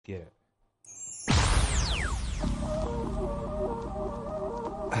get it.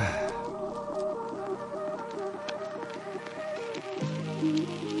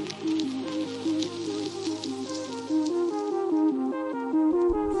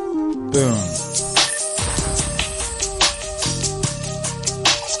 Boom.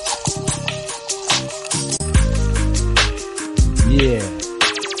 Yeah.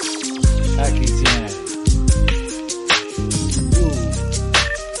 Akitian.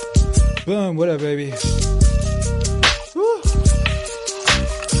 Boom. What up, baby? Woo.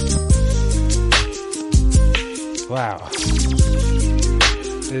 Wow.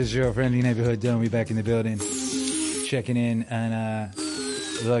 This is your friendly neighborhood Dummy back in the building. Checking in and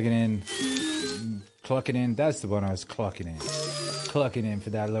logging in, clocking in. That's the one I was clocking in. Clocking in for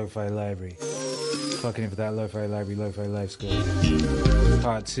that lo-fi library. Clocking in for that lo-fi library, lo-fi life school.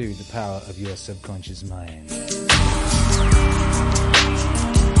 Part 2, the power of your subconscious mind.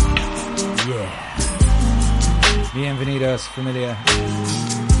 Yeah. Bienvenidos, familia.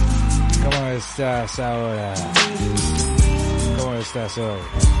 ¿Cómo estás ahora? ¿Cómo estás hoy?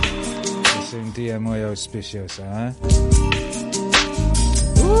 Es un día muy auspicioso, ¿eh?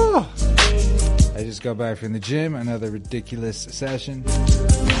 Woo! I just got back from the gym, another ridiculous session.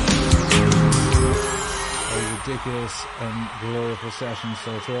 A ridiculous and glorious session,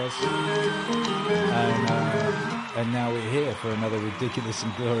 so it was. And now we're here for another ridiculous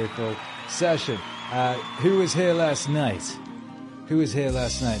and glorious session. Who was here last night? Who was here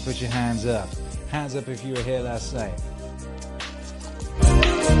last night? Put your hands up. Hands up if you were here last night.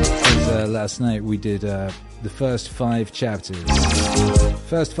 Last night we did the first 5 chapters.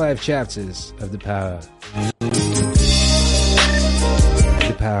 First 5 chapters of the power.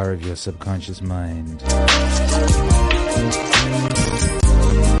 The power of your subconscious mind.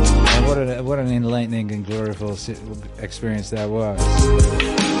 And what an enlightening and glorious experience that was.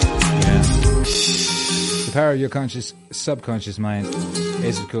 Yeah. The power of your subconscious mind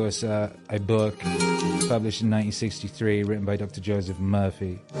is, of course, a book published in 1963, written by Dr. Joseph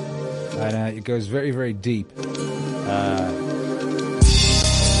Murphy. And it goes very, very deep on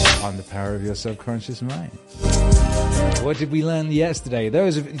the power of your subconscious mind. What did we learn yesterday?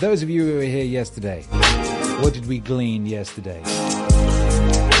 Those of you who were here yesterday, what did we glean yesterday?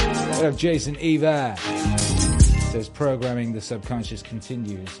 What up, Jason Eva? Says programming the subconscious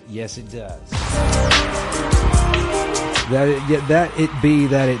continues. Yes, it does. That it be,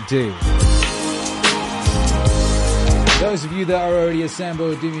 that it do. Those of you that are already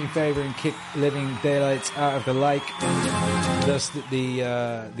assembled, do me a favor and kick living daylights out of the like, thus that the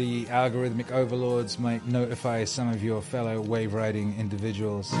algorithmic overlords might notify some of your fellow wave riding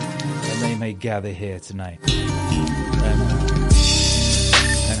individuals, and they may gather here tonight and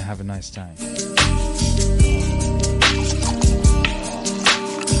have a nice time.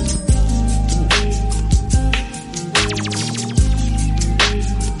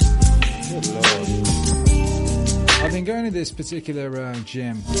 I've been going to this particular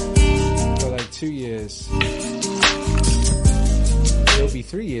gym for like 2 years. It'll be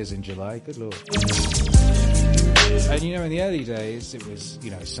 3 years in July, good lord. And in the early days, it was,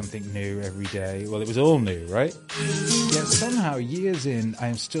 something new every day. Well, it was all new, right? Yet somehow, years in, I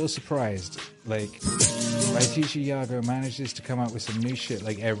am still surprised. Like, my teacher Iago manages to come up with some new shit,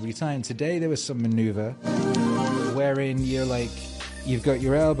 like, every time. Today, there was some maneuver wherein you've got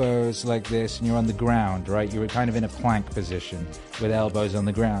your elbows like this and you're on the ground, right? You're kind of in a plank position with elbows on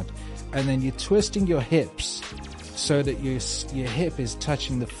the ground. And then you're twisting your hips so that your hip is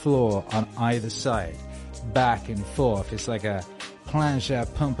touching the floor on either side, back and forth. It's like a plancha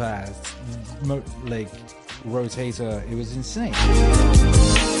pumpa, rotator. It was insane.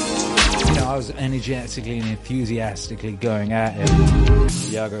 I was energetically and enthusiastically going at it.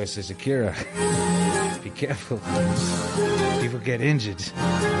 Iago says, Akira, be careful. People get injured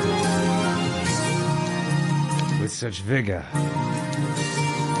with such vigor.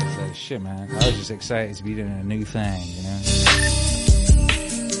 It's like, shit, man. I was just excited to be doing a new thing,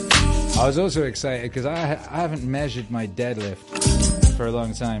 I was also excited because I haven't measured my deadlift for a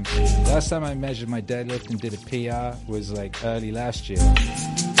long time. Last time I measured my deadlift and did a PR was like early last year.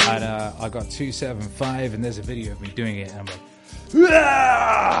 And I got 275, and there's a video of me doing it, and I'm like,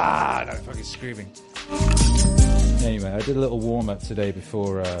 and I'm fucking screaming. Anyway, I did a little warm-up today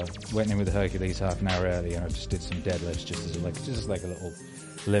before went in with the Hercules half an hour early, and I just did some deadlifts just as like a little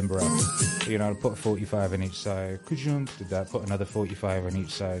limber up. I put 45 on each side. Kajunk, did that, put another 45 on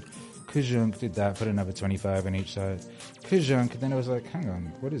each side. Kajunk, did that, put another 25 on each side. Kajunk, and then I was like, hang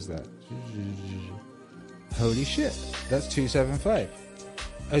on, what is that? Holy shit, that's 275.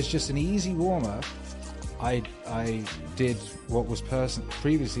 It's just an easy warm-up I did what was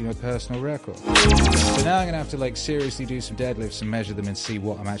previously my personal record. So now I'm going to have to like seriously do some deadlifts and measure them and see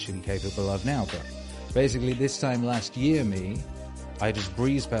what I'm actually capable of now. But basically this time last year, I just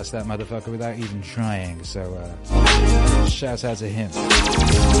breezed past that motherfucker without even trying. So shout out to him.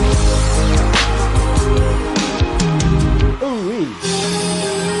 Ooh-wee.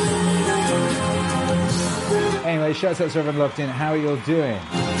 Anyway, shout out to everyone locked in. How are you all doing?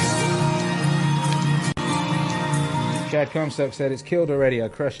 Chad Comstock said, it's killed already. I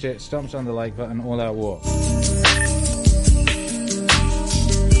crushed it, stomped on the like button, all out war.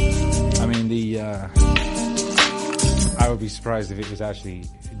 I mean, I would be surprised if it was actually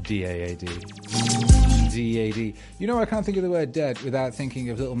D-A-A-D. D-A-D. You know, I can't think of the word dead without thinking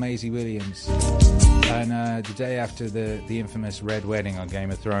of little Maisie Williams. And the day after the infamous Red Wedding on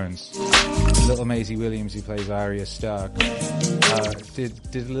Game of Thrones, little Maisie Williams, who plays Arya Stark, did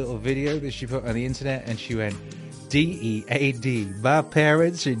a little video that she put on the internet, and she went, D-E-A-D. My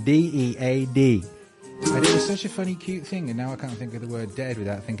parents are D-E-A-D. And it was such a funny, cute thing, and now I can't think of the word dead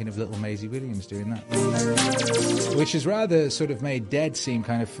without thinking of little Maisie Williams doing that. Which has rather sort of made death seem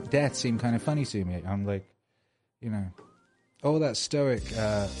kind of funny to me. I'm like, you know, all that stoic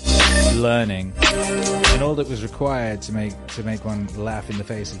learning, and all that was required to make one laugh in the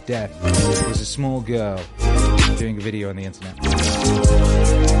face of death was a small girl doing a video on the internet.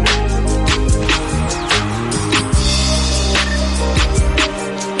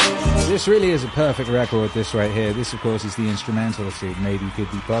 This really is a perfect record, this right here. This, of course, is the instrumental to Maybe Could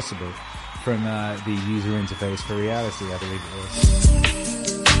Be Possible from the user interface for Reality, I believe it was.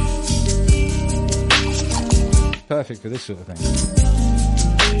 Perfect for this sort of thing.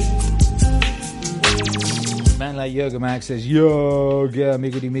 Man like Yoga Mac says, Yoga,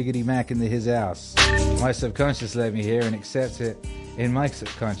 miggity Mac in his house. My subconscious let me hear and accept it in my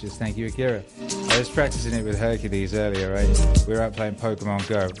subconscious. Thank you, Akira. I was practicing it with Hercules earlier, right? We were out playing Pokemon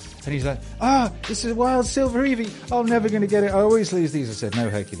Go. And he's like, this is a wild silver Eevee. I'm never going to get it. I always lose these. I said, no,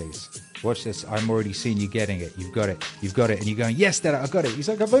 Hercules. Watch this. I'm already seeing you getting it. You've got it. You've got it. And you're going, yes, Dad, I've got it. He's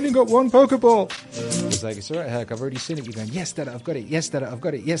like, I've only got one Pokeball. He's like, it's all right, Herc. I've already seen it. You're going, yes, Dad, I've got it. Yes, Dad, I've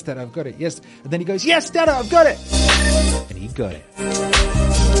got it. Yes, Dad, I've got it. Yes. And then he goes, yes, Dad, I've got it. And he got it. I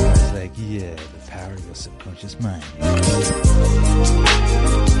was like, yeah, the power of your subconscious mind.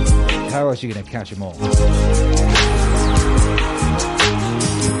 How else are you going to catch them all?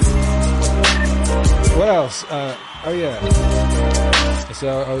 What else? Oh, yeah.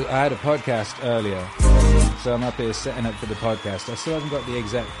 So I had a podcast earlier. So I'm up here setting up for the podcast. I still haven't got the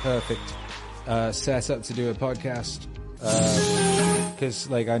exact perfect setup to do a podcast. Because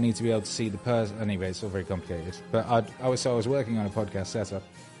like I need to be able to see the person. Anyway, it's all very complicated. But I was working on a podcast setup.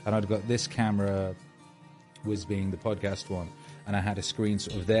 And I'd got this camera was being the podcast one. And I had a screen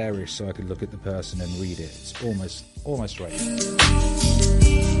sort of there-ish so I could look at the person and read it. It's almost right.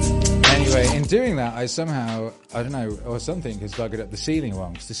 Anyway, in doing that, I somehow, I don't know, or something has buggered up the ceiling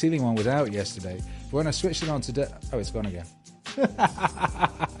one. Because the ceiling one was out yesterday. But when I switched it on today... Oh, it's gone again.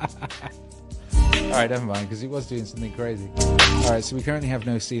 Alright, never mind, because it was doing something crazy. Alright, so we currently have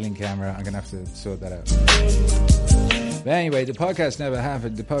no ceiling camera. I'm going to have to sort that out. But anyway, the podcast never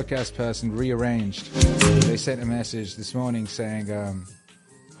happened. The podcast person rearranged. They sent a message this morning saying,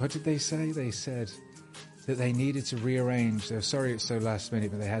 what did they say? They said that they needed to rearrange. They're sorry it's so last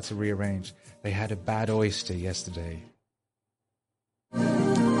minute, but they had to rearrange. They had a bad oyster yesterday.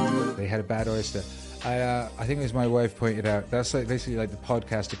 They had a bad oyster. I think it was my wife pointed out, that's like basically like the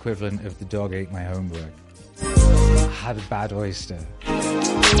podcast equivalent of the dog ate my homework. I had a bad oyster. You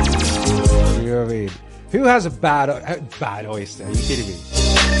know what I mean? Who has a bad oyster? Are you kidding me?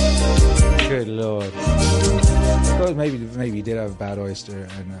 Good Lord. I suppose maybe he did have a bad oyster,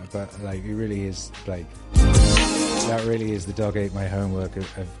 but like it really is like that really is the dog ate my homework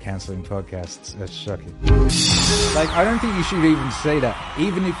of cancelling podcasts. That's shocking. Like I don't think you should even say that.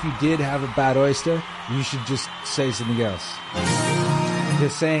 Even if you did have a bad oyster, you should just say something else.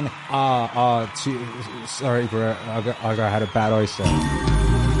 Just saying sorry bro, I had a bad oyster.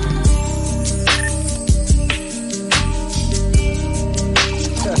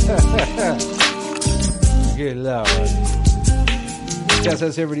 Good Lord. Just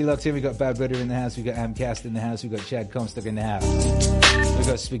as everybody locked in, we got Bad Butter in the house, we got Amcast in the house, we got Chad Comstock in the house. We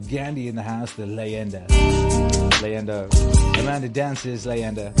got Spaghetti in the house, the Leyenda. Amanda dances,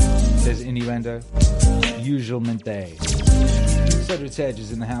 Leyenda. There's Innuendo. Usualmente. Cedric Edge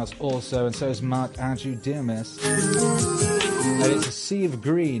is in the house also, and so is Mark Andrew Dimas. And it's a sea of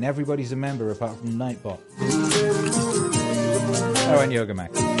green. Everybody's a member apart from Nightbot. Oh, and Yoga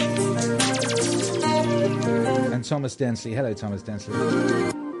Mac. And Thomas Densley. Hello, Thomas Densley.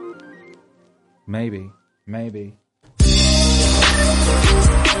 Maybe. Maybe.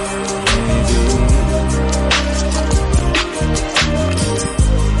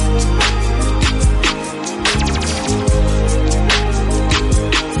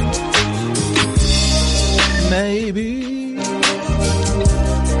 Maybe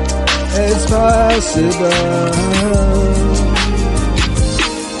it's possible.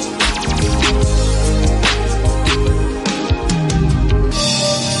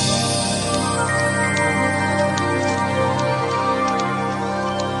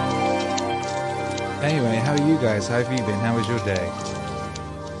 Anyway, how are you guys? How have you been? How was your day?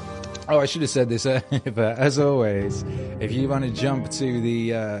 Oh, I should have said this earlier, but as always, if you want to jump to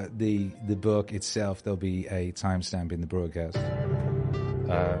the book itself, there'll be a timestamp in the broadcast,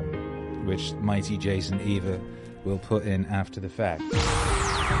 which mighty Jason Eva will put in after the fact.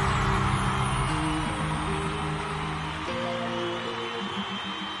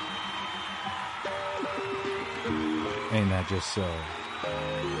 Ain't that just so?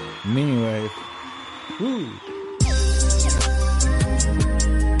 Meaning Wave. Woo!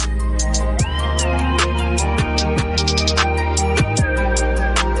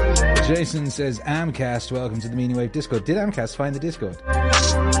 Jason says, Amcast, welcome to the Meaning Wave Discord. Did Amcast find the Discord?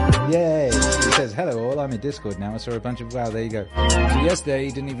 Yay! He says, hello all, I'm in Discord now. I saw a bunch of... Wow, there you go. So yesterday,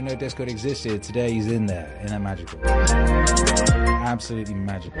 he didn't even know Discord existed. Today, he's in there. Isn't that magical? Absolutely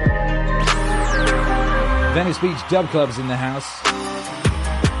magical. Venice Beach Dub Club's in the house.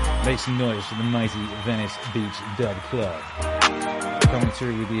 Make some noise for the mighty Venice Beach Dub Club. Coming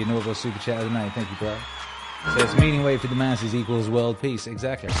through with the inaugural super chat of the night. Thank you, bro. So it's Meaning Wave to the masses equals world peace.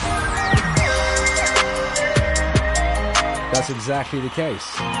 Exactly. That's exactly the case.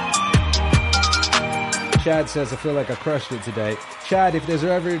 Chad says, I feel like I crushed it today. Chad, if there's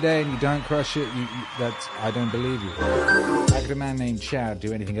ever a day and you don't crush it, that's, I don't believe you. How could a man named Chad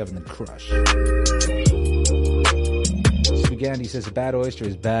do anything other than crush? Spaghetti says, a bad oyster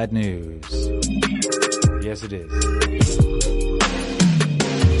is bad news. Yes, it is.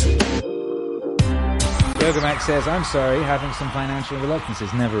 Yoga says, I'm sorry, having some financial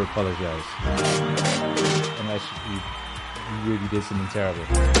reluctances. Never apologize. Unless you really did something terrible.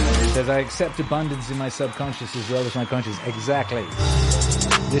 Says, I accept abundance in my subconscious as well as my conscious. Exactly.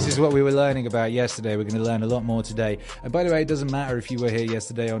 This is what we were learning about yesterday. We're going to learn a lot more today. And by the way, it doesn't matter if you were here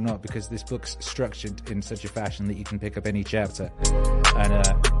yesterday or not, because this book's structured in such a fashion that you can pick up any chapter and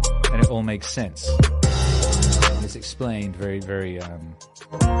it all makes sense. And it's explained very, very,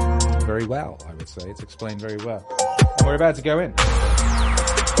 very well, I would say. It's explained very well. And we're about to go in.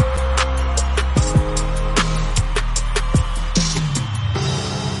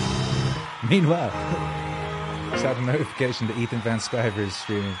 Meanwhile, just had a notification that Ethan Van Sciver is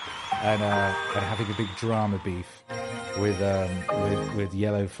streaming and having a big drama beef with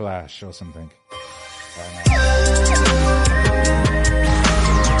Yellow Flash or something.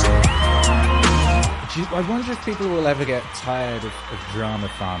 I wonder if people will ever get tired of drama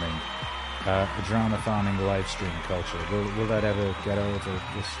farming, the drama farming live stream culture. Will that ever get old, or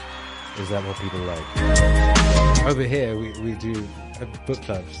just is that what people like? Over here, we do book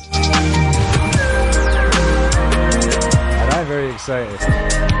clubs. And I'm very excited to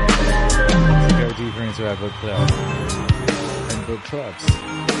go deeper into our book club and book clubs.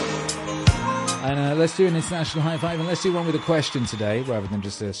 And let's do an international high five, and let's do one with a question today rather than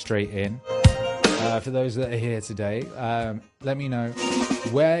just a straight in. For those that are here today, let me know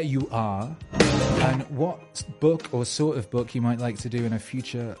where you are and what book or sort of book you might like to do in a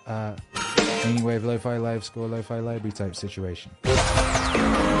future Meaning Wave Lo-Fi Live Score Lo-Fi Library type situation.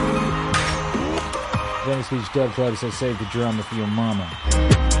 Venice Beach Dub Club says, save the drama for your mama.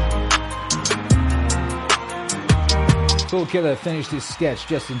 Cool Killer finished his sketch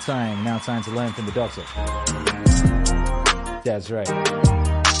just in time. Now time to learn from the doctor. That's right.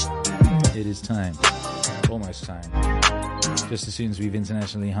 It is time. Almost time. Just as soon as we've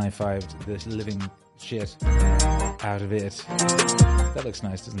internationally high-fived the living shit out of it. That looks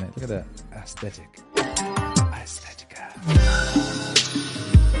nice, doesn't it? Look at that. Aesthetic. Aesthetica.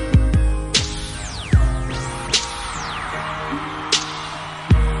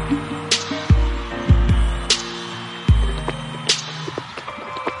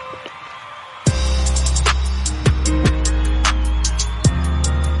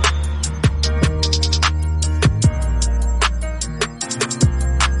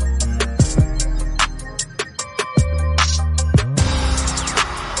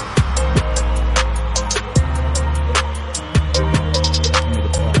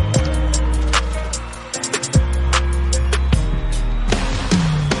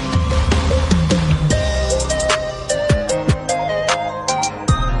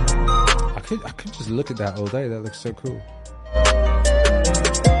 look at that all day. That looks so cool.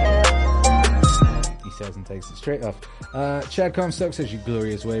 He says and takes it straight off. Chad Comstock says, you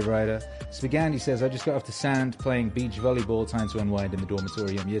glorious wave rider. Spagandi says, I just got off the sand playing beach volleyball. Time to unwind in the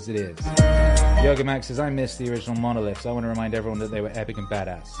dormitorium. Yes, it is. Yoga Max says, I miss the original monoliths. I want to remind everyone that they were epic and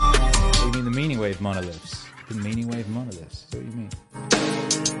badass. What do you mean the Meaning Wave monoliths? The Meaning Wave monoliths? What do you mean?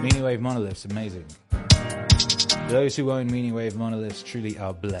 Meaning Wave monoliths, amazing. Those who own Meaning Wave monoliths truly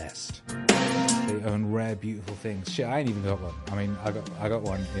are blessed. They own rare, beautiful things. Shit, I ain't even got one. I mean, I got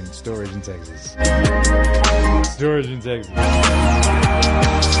one in storage in Texas. Storage in Texas.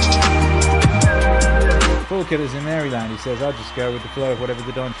 Full Killers in Maryland. He says, I'll just go with the flow of whatever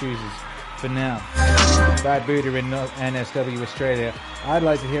the Don chooses for now. Bad Buddha in NSW Australia. I'd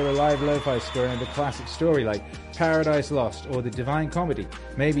like to hear a live lo-fi score and a classic story like Paradise Lost or The Divine Comedy.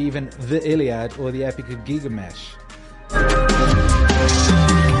 Maybe even The Iliad or The Epic of Gilgamesh.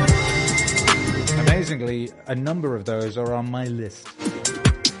 Amazingly, a number of those are on my list.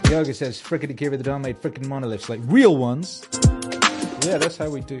 Yoga says, frickin' Akira the Don made frickin' monoliths, like real ones. Yeah, that's how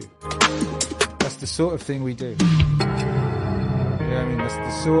we do. That's the sort of thing we do. I mean, that's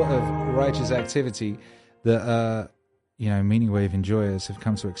the sort of righteous activity that, Meaning Wave enjoyers have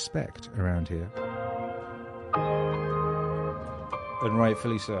come to expect around here. And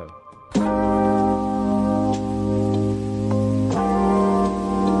rightfully so.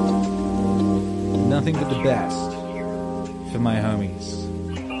 Nothing but the best for my homies.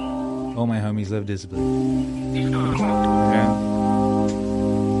 All my homies love discipline. Yeah.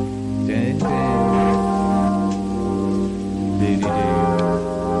 Dun, dun.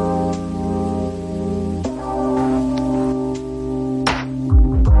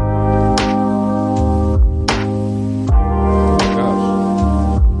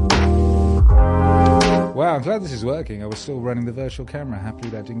 Wow, I'm glad this is working. I was still running the virtual camera. Happily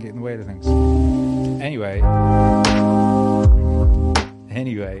that didn't get in the way of things. Anyway,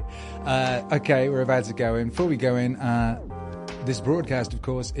 okay, we're about to go in. Before we go in, this broadcast, of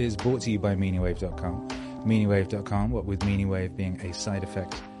course, is brought to you by meaningwave.com. Meaningwave.com, what with Meaning Wave being a side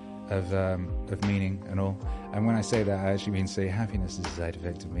effect of meaning and all. And when I say that, I actually mean say happiness is a side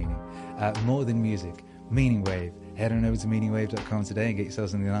effect of meaning. More than music, Meaning Wave. Head on over to meaningwave.com today and get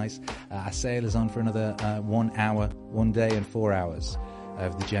yourself something nice. Our sale is on for another 1 hour, 1 day and 4 hours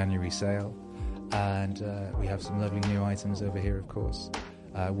of the January sale. And we have some lovely new items over here, of course.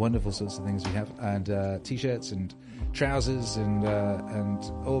 Wonderful sorts of things we have. And T-shirts and trousers and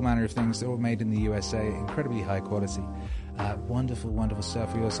all manner of things. They're all made in the USA, incredibly high quality. Wonderful, wonderful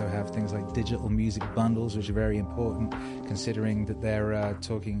stuff. We also have things like digital music bundles, which are very important, considering that they're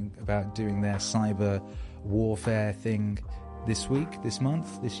talking about doing their cyber warfare thing this week, this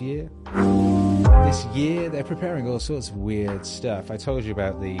month, this year. This year, they're preparing all sorts of weird stuff. I told you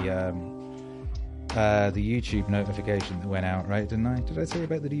about the YouTube notification that went out, right? Didn't I? Did I tell you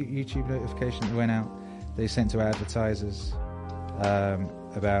about the YouTube notification that went out? They sent to advertisers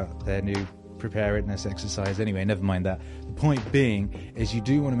about their new preparedness exercise. Anyway, never mind that. The point being is you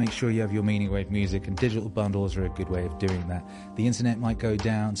do want to make sure you have your Meaning Wave music, and digital bundles are a good way of doing that. The internet might go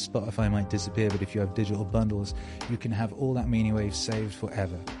down, Spotify might disappear, but if you have digital bundles, you can have all that Meaning Wave saved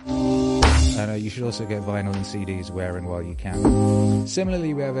forever. And you should also get vinyl and CDs where and while you can.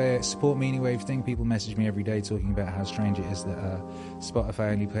 Similarly, we have a support Meaning Wave thing. People message me every day talking about how strange it is that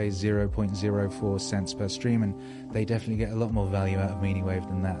Spotify only pays 0.04 cents per stream, and they definitely get a lot more value out of Meaning Wave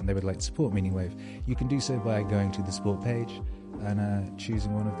than that, and they would like to support Meaning Wave. You can do so by going to the support page and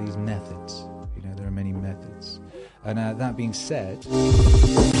choosing one of these methods. You know, there are many methods. And that being said...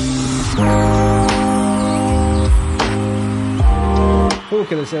 Paul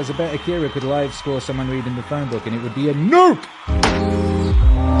Killer says, I bet Akira could live score someone reading the phone book and it would be a nuke!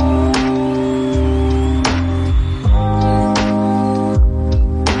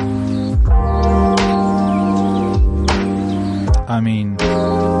 I mean,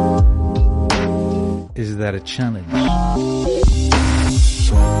 is that a challenge?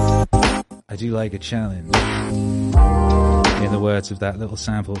 I do like a challenge. In the words of that little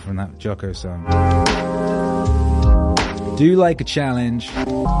sample from that Jocko song. Do like a challenge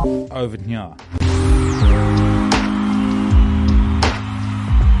over here.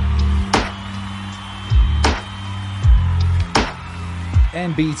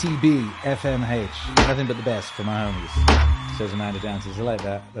 NBTB FMH. Nothing but the best for my homies. Says Amanda Dances. I like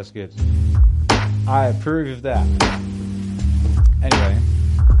that. That's good. I approve of that. Anyway.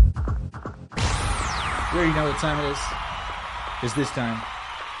 You already know what time it is. It's this time.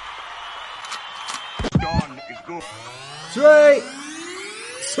 Dawn is good. 3,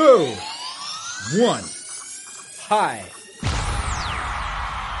 2, 1. Hi.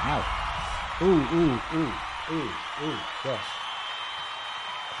 Ow. Ooh, gosh.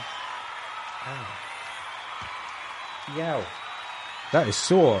 Ow. Yow. That is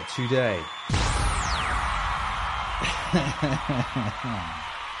sore today.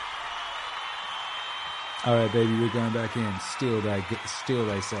 All right, baby, we're going back in. Steal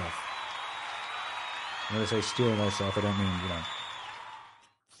thyself. When I say steal thyself, I don't mean,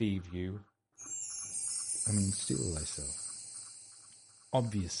 thieve you. I mean steal thyself.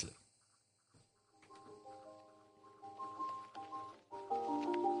 Obviously.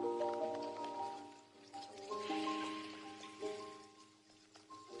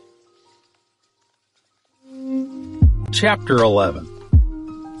 Chapter 11.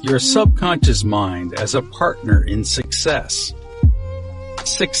 Your subconscious mind as a partner in success.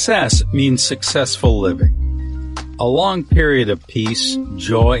 Success means successful living. A long period of peace,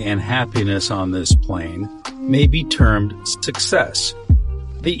 joy, and happiness on this plane may be termed success.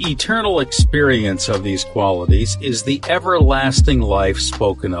 The eternal experience of these qualities is the everlasting life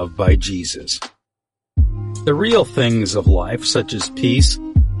spoken of by Jesus. The real things of life, such as peace,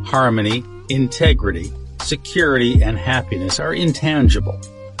 harmony, integrity, security, and happiness, are intangible.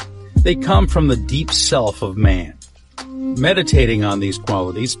 They come from the deep self of man. Meditating on these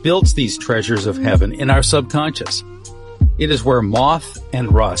qualities builds these treasures of heaven in our subconscious. It is where moth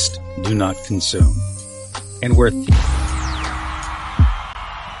and rust do not consume, and where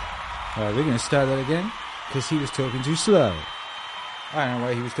we're going to start that again, because he was talking too slow. I don't know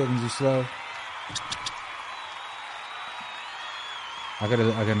why he was talking too slow. I got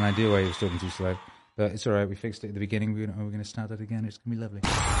an idea why he was talking too slow. But it's alright, we fixed it at the beginning. We're going to start that again. It's going to be lovely.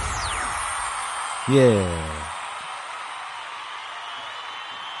 Yeah.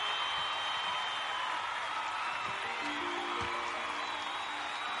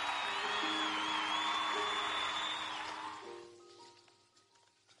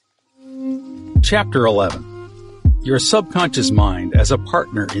 Chapter 11. Your subconscious mind as a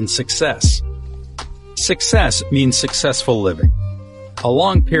partner in success. Success means successful living. A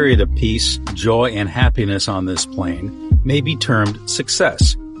long period of peace, joy, and happiness on this plane may be termed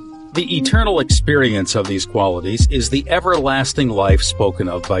success. The eternal experience of these qualities is the everlasting life spoken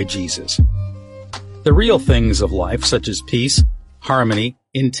of by Jesus. The real things of life, such as peace, harmony,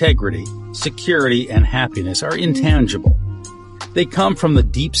 integrity, security, and happiness, are intangible. They come from the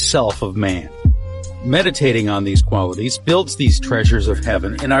deep self of man. Meditating on these qualities builds these treasures of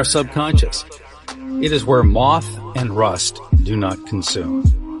heaven in our subconscious. It is where moth and rust do not consume,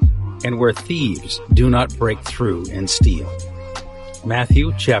 and where thieves do not break through and steal.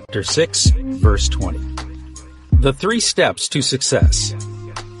 Matthew chapter 6, verse 20. The 3 steps to success.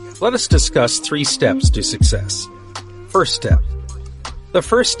 Let us discuss 3 steps to success. First step. The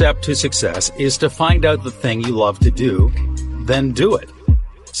first step to success is to find out the thing you love to do, then do it.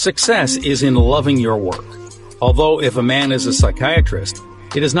 Success is in loving your work. Although if a man is a psychiatrist,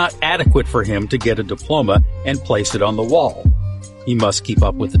 it is not adequate for him to get a diploma and place it on the wall. He must keep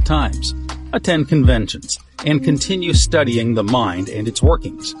up with the times, attend conventions, and continue studying the mind and its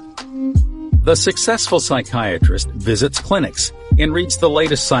workings. The successful psychiatrist visits clinics and reads the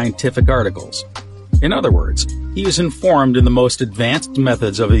latest scientific articles. In other words, he is informed in the most advanced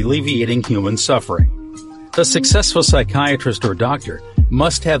methods of alleviating human suffering. The successful psychiatrist or doctor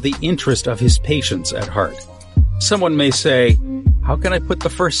must have the interest of his patients at heart. Someone may say, "How can I put the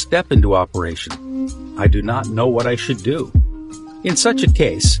first step into operation? I do not know what I should do." In such a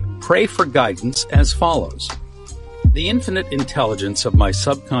case, pray for guidance as follows. The infinite intelligence of my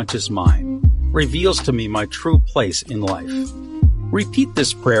subconscious mind reveals to me my true place in life. Repeat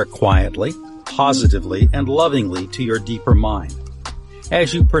this prayer quietly, positively, and lovingly to your deeper mind.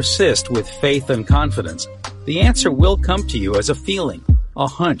 As you persist with faith and confidence, the answer will come to you as a feeling, a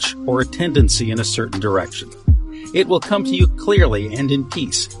hunch, or a tendency in a certain direction. It will come to you clearly and in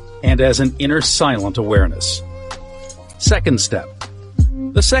peace, and as an inner silent awareness. Second step.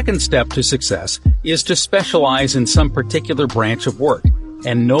 The second step to success is to specialize in some particular branch of work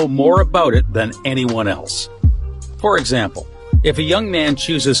and know more about it than anyone else. For example, if a young man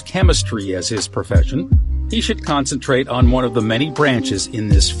chooses chemistry as his profession, he should concentrate on one of the many branches in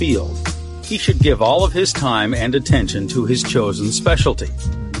this field. He should give all of his time and attention to his chosen specialty.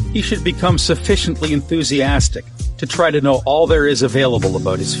 He should become sufficiently enthusiastic to try to know all there is available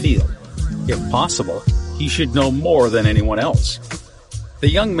about his field. If possible, he should know more than anyone else. The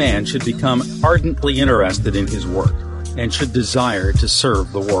young man should become ardently interested in his work and should desire to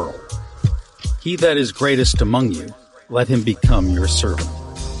serve the world. He that is greatest among you, let him become your servant.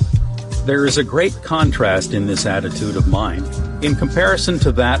 There is a great contrast in this attitude of mind in comparison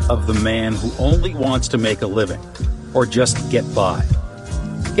to that of the man who only wants to make a living or just get by.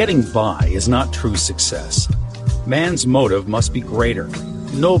 Getting by is not true success. Man's motive must be greater,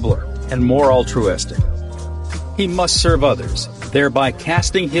 nobler, and more altruistic. He must serve others, thereby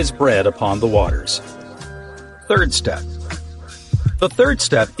casting his bread upon the waters. Third step. The third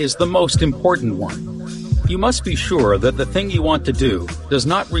step is the most important one. You must be sure that the thing you want to do does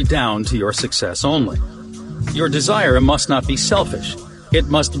not redound to your success only. Your desire must not be selfish. It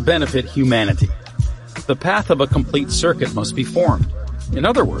must benefit humanity. The path of a complete circuit must be formed. In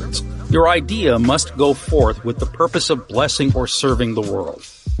other words, your idea must go forth with the purpose of blessing or serving the world.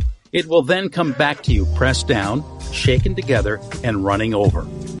 It will then come back to you pressed down, shaken together, and running over.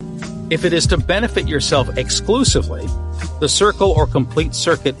 If it is to benefit yourself exclusively, the circle or complete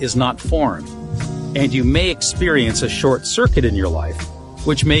circuit is not formed, and you may experience a short circuit in your life,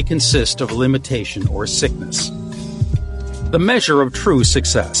 which may consist of limitation or sickness. The measure of true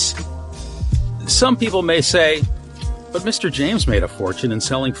success. Some people may say, but Mr. James made a fortune in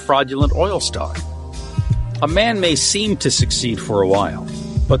selling fraudulent oil stock. A man may seem to succeed for a while,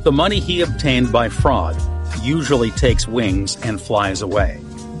 but the money he obtained by fraud usually takes wings and flies away.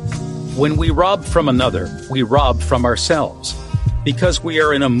 When we rob from another, we rob from ourselves, because we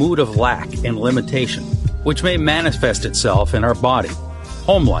are in a mood of lack and limitation, which may manifest itself in our body,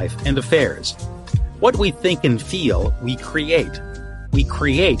 home life, and affairs. What we think and feel, we create. We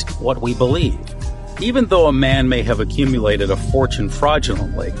create what we believe. Even though a man may have accumulated a fortune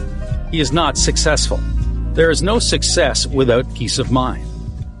fraudulently, he is not successful. There is no success without peace of mind.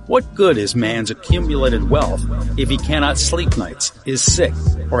 What good is man's accumulated wealth if he cannot sleep nights, is sick,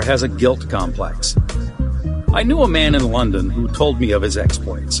 or has a guilt complex? I knew a man in London who told me of his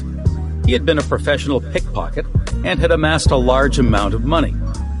exploits. He had been a professional pickpocket and had amassed a large amount of money.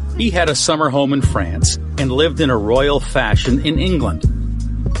 He had a summer home in France and lived in a royal fashion in England.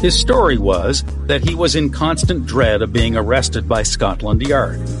 His story was that he was in constant dread of being arrested by Scotland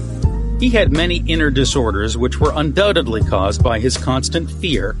Yard. He had many inner disorders which were undoubtedly caused by his constant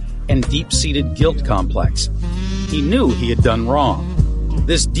fear and deep-seated guilt complex. He knew he had done wrong.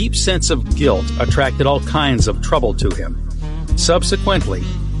 This deep sense of guilt attracted all kinds of trouble to him. Subsequently,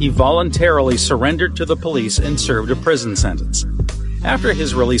 he voluntarily surrendered to the police and served a prison sentence. After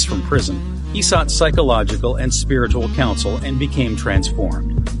his release from prison, he sought psychological and spiritual counsel and became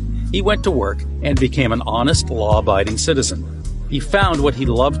transformed. He went to work and became an honest, law-abiding citizen. He found what he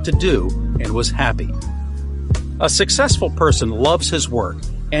loved to do and was happy. A successful person loves his work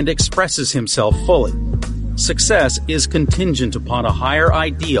and expresses himself fully. Success is contingent upon a higher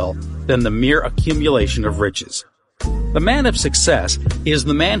ideal than the mere accumulation of riches. The man of success is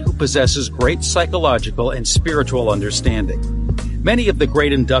the man who possesses great psychological and spiritual understanding. Many of the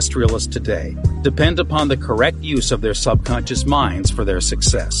great industrialists today depend upon the correct use of their subconscious minds for their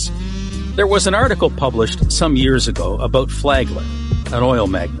success. There was an article published some years ago about Flagler, an oil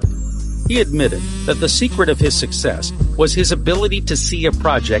magnate. He admitted that the secret of his success was his ability to see a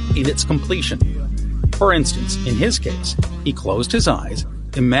project in its completion. For instance, in his case, he closed his eyes,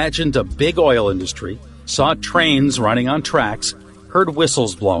 imagined a big oil industry, saw trains running on tracks, heard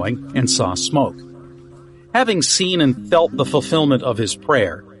whistles blowing, and saw smoke. Having seen and felt the fulfillment of his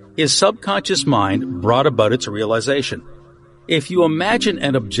prayer, his subconscious mind brought about its realization. If you imagine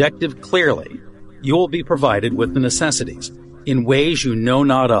an objective clearly, you will be provided with the necessities, in ways you know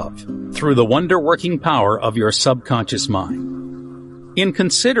not of, through the wonder-working power of your subconscious mind. In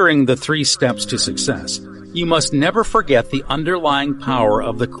considering the 3 steps to success, you must never forget the underlying power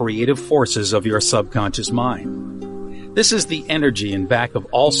of the creative forces of your subconscious mind. This is the energy in back of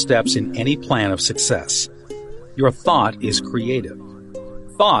all steps in any plan of success. Your thought is creative.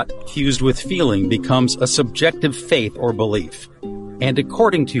 Thought fused with feeling becomes a subjective faith or belief. And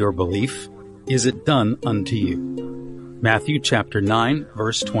according to your belief, is it done unto you. Matthew chapter 9,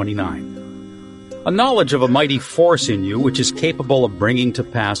 verse 29. A knowledge of a mighty force in you which is capable of bringing to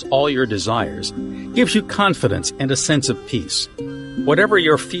pass all your desires gives you confidence and a sense of peace. Whatever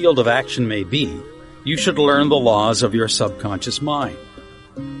your field of action may be, you should learn the laws of your subconscious mind.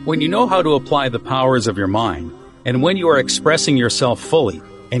 When you know how to apply the powers of your mind, and when you are expressing yourself fully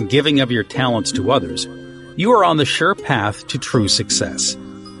and giving of your talents to others, you are on the sure path to true success.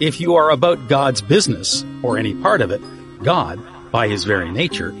 If you are about God's business, or any part of it, God, by His very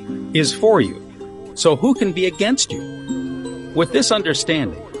nature, is for you. So who can be against you? With this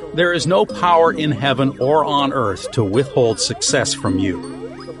understanding, there is no power in heaven or on earth to withhold success from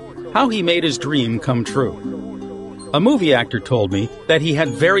you. How he made his dream come true. A movie actor told me that he had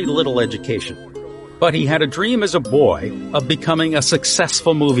very little education, but he had a dream as a boy of becoming a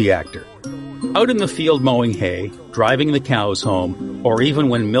successful movie actor. Out in the field mowing hay, driving the cows home, or even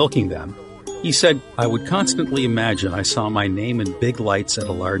when milking them, He said, I would constantly imagine I saw my name in big lights at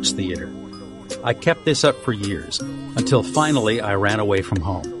a large theater. I kept this up for years, until finally I ran away from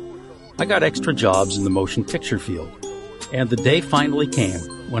home. I got extra jobs in the motion picture field, and the day finally came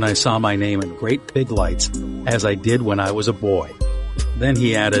when I saw my name in great big lights, as I did when I was a boy. Then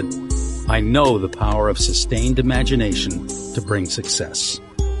he added, I know the power of sustained imagination to bring success.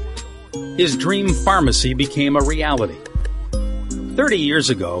 His dream pharmacy became a reality. 30 years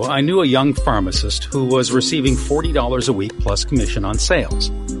ago, I knew a young pharmacist who was receiving $40 a week plus commission on sales.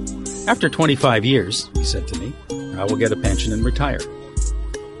 After 25 years, he said to me, I will get a pension and retire.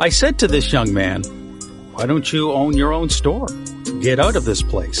 I said to this young man, why don't you own your own store? Get out of this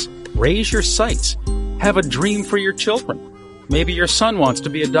place. Raise your sights. Have a dream for your children. Maybe your son wants to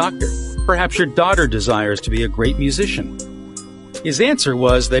be a doctor. Perhaps your daughter desires to be a great musician. His answer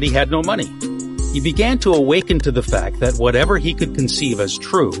was that he had no money. He began to awaken to the fact that whatever he could conceive as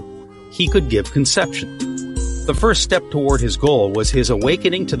true, he could give conception. The first step toward his goal was his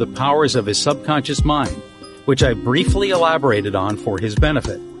awakening to the powers of his subconscious mind, which I briefly elaborated on for his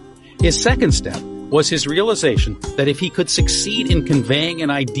benefit. His second step was his realization that if he could succeed in conveying an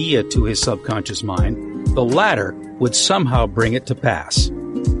idea to his subconscious mind, the latter would somehow bring it to pass.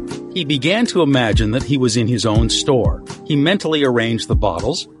 He began to imagine that he was in his own store. He mentally arranged the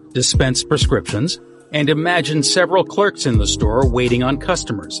bottles, dispensed prescriptions, and imagined several clerks in the store waiting on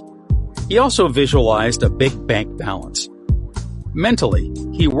customers. He also visualized a big bank balance. Mentally,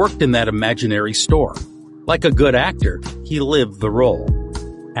 he worked in that imaginary store. Like a good actor, he lived the role.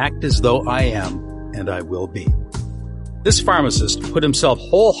 Act as though I am, and I will be. This pharmacist put himself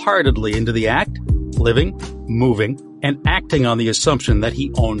wholeheartedly into the act, living, moving, and acting on the assumption that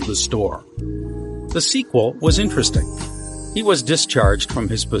he owned the store. The sequel was interesting. He was discharged from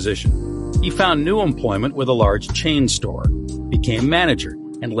his position. He found new employment with a large chain store, became manager,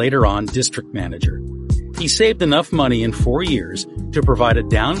 and later on district manager. He saved enough money in 4 years to provide a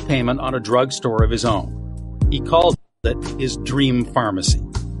down payment on a drugstore of his own. He called it his dream pharmacy.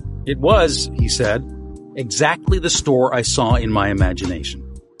 It was, he said, exactly the store I saw in my imagination.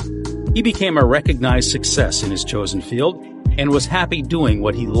 He became a recognized success in his chosen field and was happy doing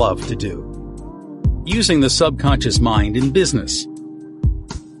what he loved to do. Using the subconscious mind in business.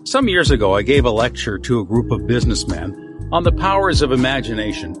 Some years ago, I gave a lecture to a group of businessmen on the powers of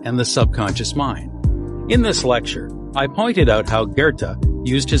imagination and the subconscious mind. In this lecture, I pointed out how Goethe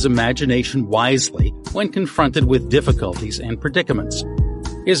used his imagination wisely when confronted with difficulties and predicaments.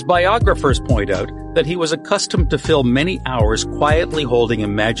 His biographers point out that he was accustomed to fill many hours quietly holding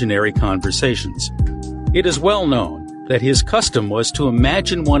imaginary conversations. It is well known that his custom was to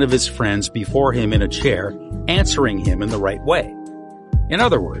imagine one of his friends before him in a chair, answering him in the right way. In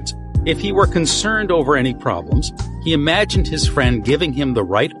other words, if he were concerned over any problems, he imagined his friend giving him the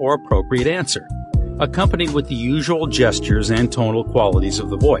right or appropriate answer, accompanied with the usual gestures and tonal qualities of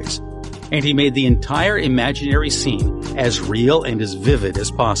the voice, and he made the entire imaginary scene as real and as vivid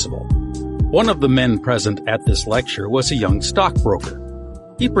as possible. One of the men present at this lecture was a young stockbroker.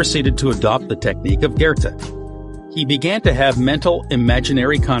 He proceeded to adopt the technique of Goethe. He began to have mental,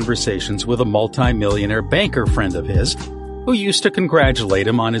 imaginary conversations with a multi-millionaire banker friend of his, who used to congratulate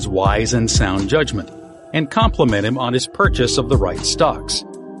him on his wise and sound judgment, and compliment him on his purchase of the right stocks.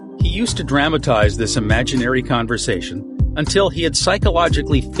 He used to dramatize this imaginary conversation until he had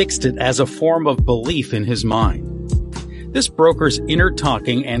psychologically fixed it as a form of belief in his mind. This broker's inner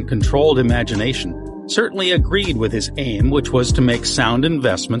talking and controlled imagination certainly agreed with his aim, which was to make sound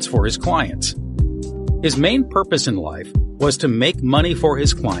investments for his clients. His main purpose in life was to make money for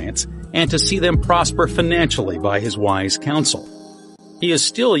his clients and to see them prosper financially by his wise counsel. He is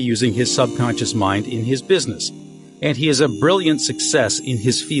still using his subconscious mind in his business, and he is a brilliant success in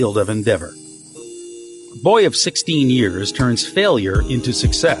his field of endeavor. A boy of 16 years turns failure into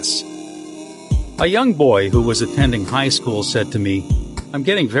success. A young boy who was attending high school said to me, I'm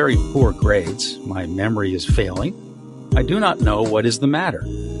getting very poor grades. My memory is failing. I do not know what is the matter.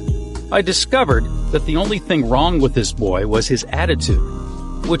 I discovered that the only thing wrong with this boy was his attitude,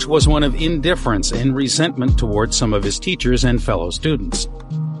 which was one of indifference and resentment towards some of his teachers and fellow students.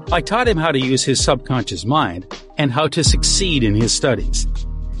 I taught him how to use his subconscious mind and how to succeed in his studies.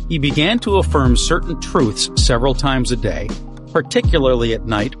 He began to affirm certain truths several times a day, particularly at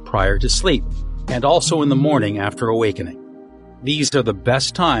night prior to sleep, and also in the morning after awakening. These are the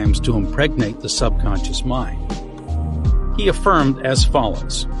best times to impregnate the subconscious mind. He affirmed as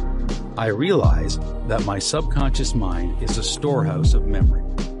follows, I realize that my subconscious mind is a storehouse of memory.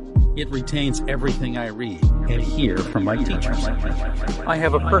 It retains everything I read and hear from my teachers. I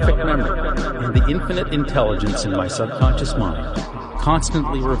have a perfect memory, and the infinite intelligence in my subconscious mind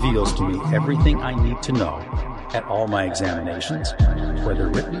constantly reveals to me everything I need to know at all my examinations, whether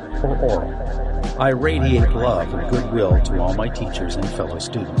written or oral. I radiate love and goodwill to all my teachers and fellow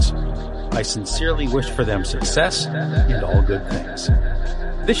students. I sincerely wish for them success and all good things.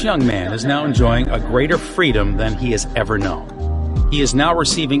 This young man is now enjoying a greater freedom than he has ever known. He is now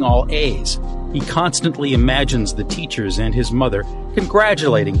receiving all A's. He constantly imagines the teachers and his mother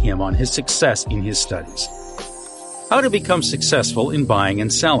congratulating him on his success in his studies. How to become successful in buying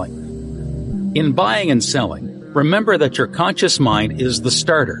and selling. In buying and selling, remember that your conscious mind is the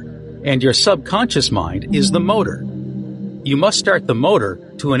starter, and your subconscious mind is the motor. You must start the motor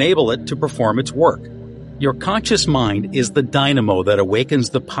to enable it to perform its work. Your conscious mind is the dynamo that awakens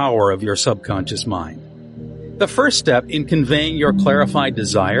the power of your subconscious mind. The first step in conveying your clarified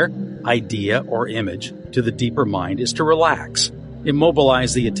desire, idea, or image to the deeper mind is to relax,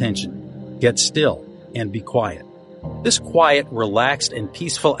 immobilize the attention, get still, and be quiet. This quiet, relaxed, and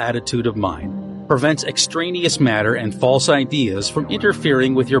peaceful attitude of mind prevents extraneous matter and false ideas from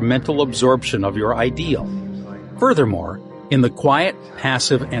interfering with your mental absorption of your ideal. Furthermore, in the quiet,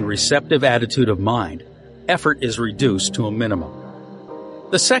 passive, and receptive attitude of mind, effort is reduced to a minimum.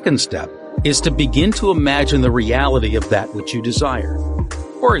 The second step is to begin to imagine the reality of that which you desire.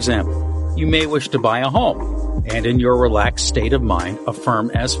 For example, you may wish to buy a home, and in your relaxed state of mind affirm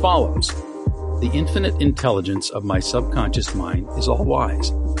as follows: the infinite intelligence of my subconscious mind is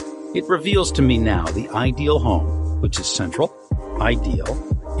all-wise. It reveals to me now the ideal home, which is central,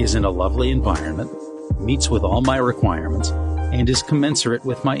 ideal, is in a lovely environment, meets with all my requirements, and is commensurate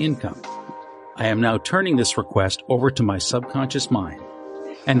with my income. I am now turning this request over to my subconscious mind,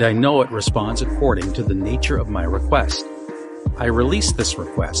 and I know it responds according to the nature of my request. I release this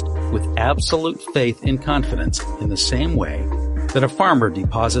request with absolute faith and confidence in the same way that a farmer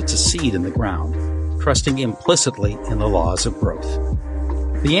deposits a seed in the ground, trusting implicitly in the laws of growth.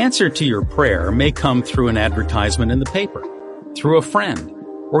 The answer to your prayer may come through an advertisement in the paper, through a friend,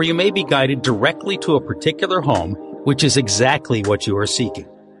 or you may be guided directly to a particular home which is exactly what you are seeking.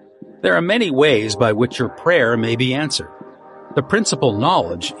 There are many ways by which your prayer may be answered. The principal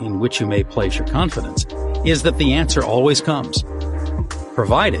knowledge in which you may place your confidence is that the answer always comes,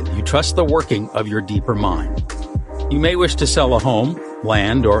 provided you trust the working of your deeper mind. You may wish to sell a home,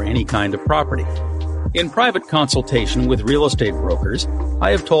 land, or any kind of property. In private consultation with real estate brokers,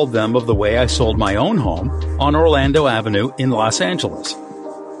 I have told them of the way I sold my own home on Orlando Avenue in Los Angeles.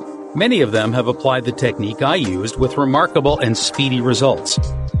 Many of them have applied the technique I used with remarkable and speedy results.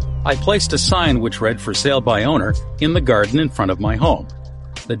 I placed a sign which read "For sale by owner" in the garden in front of my home.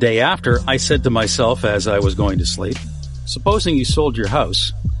 The day after, I said to myself as I was going to sleep, "Supposing you sold your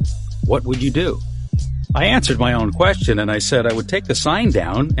house, what would you do?" I answered my own question and I said I would take the sign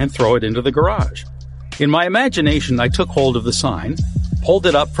down and throw it into the garage. In my imagination, I took hold of the sign, pulled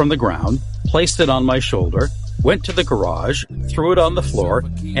it up from the ground, placed it on my shoulder, went to the garage, threw it on the floor,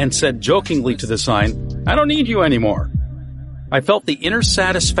 and said jokingly to the sign, "I don't need you anymore." I felt the inner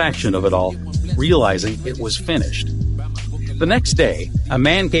satisfaction of it all, realizing it was finished. The next day, a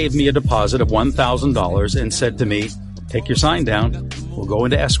man gave me a deposit of $1,000 and said to me, "Take your sign down. We'll go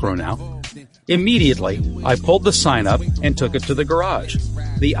into escrow now." Immediately, I pulled the sign up and took it to the garage.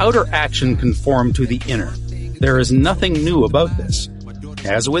 The outer action conformed to the inner. There is nothing new about this.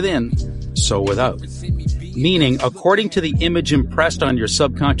 As within, so without. Meaning, according to the image impressed on your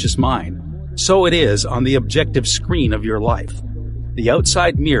subconscious mind, so it is on the objective screen of your life. The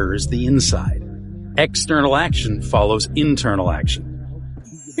outside mirrors the inside. External action follows internal action.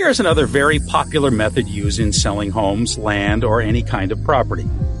 Here's another very popular method used in selling homes, land, or any kind of property.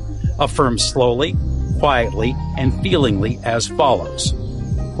 Affirm slowly, quietly, and feelingly as follows.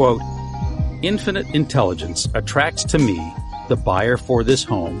 Quote, "Infinite intelligence attracts to me the buyer for this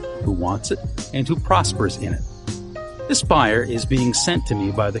home who wants it and who prospers in it. This buyer is being sent to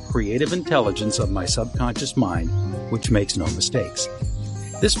me by the creative intelligence of my subconscious mind, which makes no mistakes.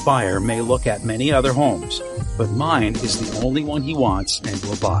 This buyer may look at many other homes, but mine is the only one he wants and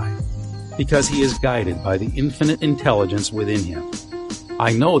will buy, because he is guided by the infinite intelligence within him.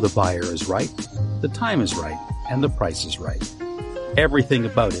 I know the buyer is right, the time is right, and the price is right. Everything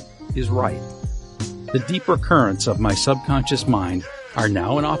about it is right. The deeper currents of my subconscious mind are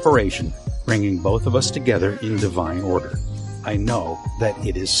now in operation, bringing both of us together in divine order. I know that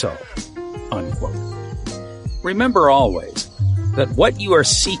it is so." Unquote. Remember always that what you are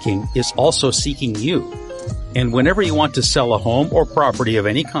seeking is also seeking you. And whenever you want to sell a home or property of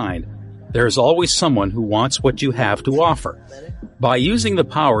any kind, there is always someone who wants what you have to offer. By using the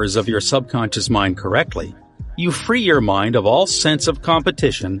powers of your subconscious mind correctly, you free your mind of all sense of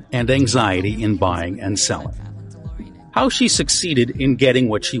competition and anxiety in buying and selling. How she succeeded in getting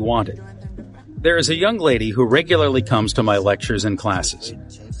what she wanted. There is a young lady who regularly comes to my lectures and classes.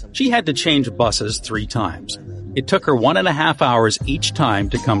 She had to change buses 3 times. It took her 1.5 hours each time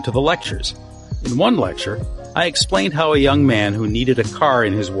to come to the lectures. In one lecture, I explained how a young man who needed a car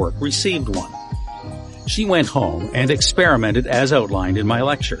in his work received one. She went home and experimented as outlined in my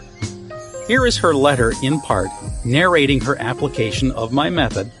lecture. Here is her letter in part, narrating her application of my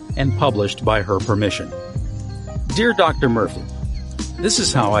method and published by her permission. Dear Dr. Murphy, this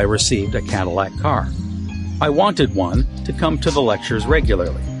is how I received a Cadillac car. I wanted one to come to the lectures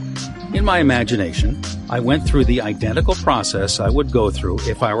regularly. In my imagination, I went through the identical process I would go through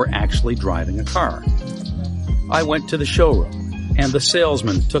if I were actually driving a car. I went to the showroom, and the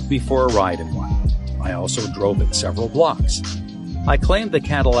salesman took me for a ride in one. I also drove it several blocks. I claimed the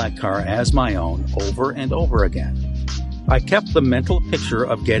Cadillac car as my own over and over again. I kept the mental picture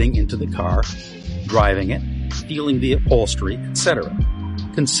of getting into the car, driving it, feeling the upholstery, etc.,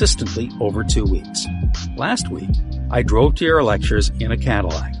 consistently over 2 weeks. Last week, I drove to your lectures in a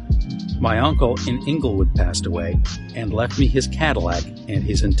Cadillac. My uncle in Inglewood passed away and left me his Cadillac and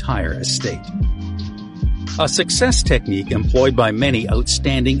his entire estate. A success technique employed by many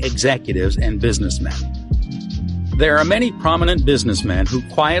outstanding executives and businessmen. There are many prominent businessmen who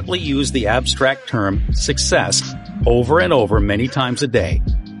quietly use the abstract term success over and over many times a day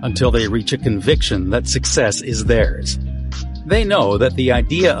until they reach a conviction that success is theirs. They know that the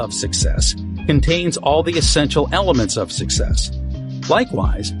idea of success contains all the essential elements of success.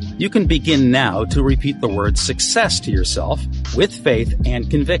 Likewise, you can begin now to repeat the word success to yourself with faith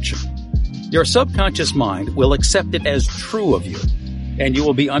and conviction. Your subconscious mind will accept it as true of you, and you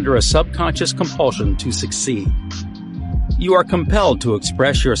will be under a subconscious compulsion to succeed. You are compelled to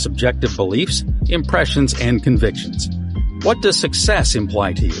express your subjective beliefs, impressions, and convictions. What does success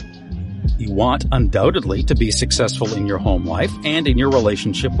imply to you? You want, undoubtedly, to be successful in your home life and in your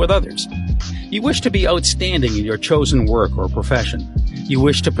relationship with others. You wish to be outstanding in your chosen work or profession. You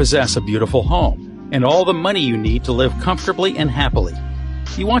wish to possess a beautiful home and all the money you need to live comfortably and happily.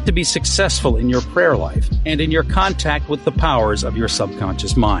 You want to be successful in your prayer life and in your contact with the powers of your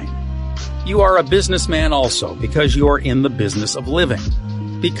subconscious mind. You are a businessman also because you are in the business of living.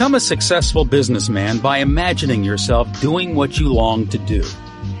 Become a successful businessman by imagining yourself doing what you long to do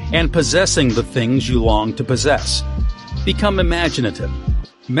and possessing the things you long to possess. Become imaginative.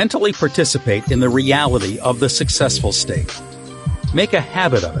 Mentally participate in the reality of the successful state. Make a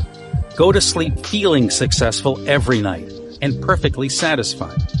habit of it. Go to sleep feeling successful every night and perfectly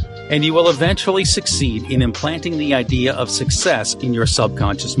satisfied, and you will eventually succeed in implanting the idea of success in your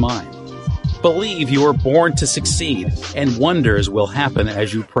subconscious mind. Believe you are born to succeed, and wonders will happen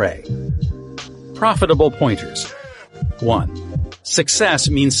as you pray. Profitable pointers. 1. Success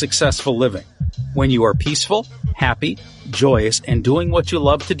means successful living. When you are peaceful, happy, joyous, and doing what you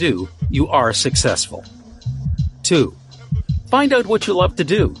love to do, you are successful. 2. Find out what you love to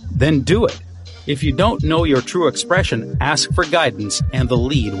do, then do it. If you don't know your true expression, ask for guidance and the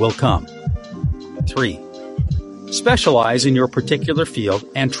lead will come. 3. Specialize in your particular field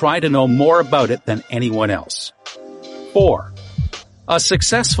and try to know more about it than anyone else. 4. A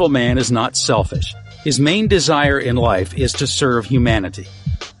successful man is not selfish. His main desire in life is to serve humanity.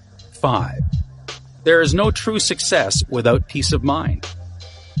 5. There is no true success without peace of mind.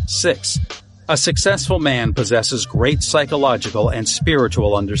 6. A successful man possesses great psychological and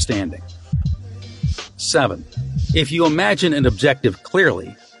spiritual understanding. 7. If you imagine an objective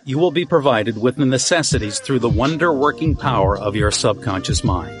clearly, you will be provided with the necessities through the wonder-working power of your subconscious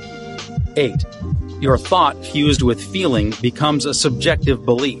mind. 8. Your thought fused with feeling becomes a subjective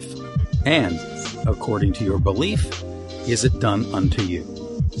belief, and, according to your belief, is it done unto you.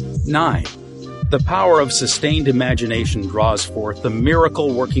 9. The power of sustained imagination draws forth the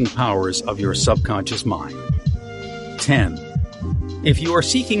miracle-working powers of your subconscious mind. 10. If you are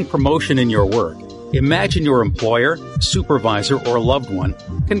seeking promotion in your work, imagine your employer, supervisor, or loved one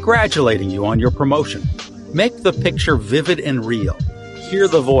congratulating you on your promotion. Make the picture vivid and real. Hear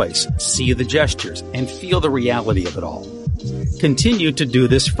the voice, see the gestures, and feel the reality of it all. Continue to do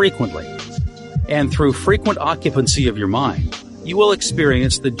this frequently. And through frequent occupancy of your mind, you will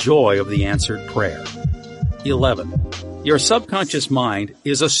experience the joy of the answered prayer. 11. Your subconscious mind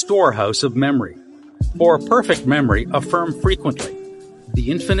is a storehouse of memory. For a perfect memory, affirm frequently, the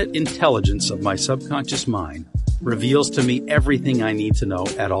infinite intelligence of my subconscious mind reveals to me everything I need to know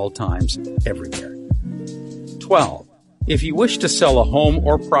at all times, everywhere. 12. If you wish to sell a home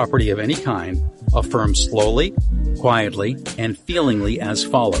or property of any kind, affirm slowly, quietly, and feelingly as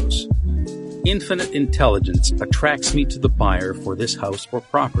follows. Infinite intelligence attracts me to the buyer for this house or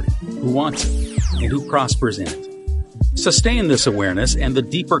property, who wants it, and who prospers in it. Sustain this awareness, and the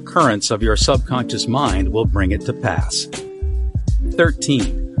deeper currents of your subconscious mind will bring it to pass.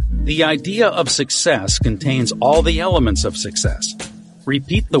 13. The idea of success contains all the elements of success.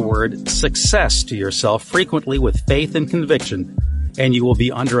 Repeat the word success to yourself frequently with faith and conviction, and you will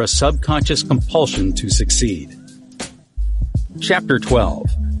be under a subconscious compulsion to succeed. Chapter 12.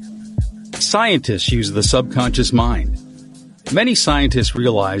 Scientists use the subconscious mind. Many scientists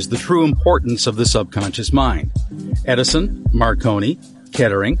realize the true importance of the subconscious mind. Edison, Marconi,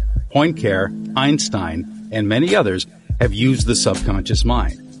 Kettering, Poincaré, Einstein, and many others have used the subconscious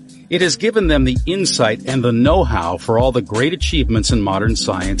mind. It has given them the insight and the know-how for all the great achievements in modern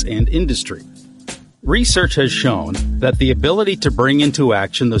science and industry. Research has shown that the ability to bring into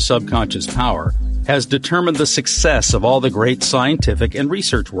action the subconscious power has determined the success of all the great scientific and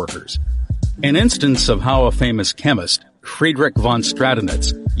research workers. An instance of how a famous chemist, Friedrich von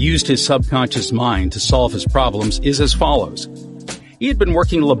Stradonitz, used his subconscious mind to solve his problems is as follows. He had been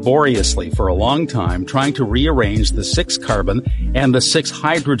working laboriously for a long time trying to rearrange the 6 carbon and the 6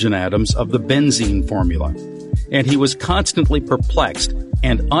 hydrogen atoms of the benzene formula, and he was constantly perplexed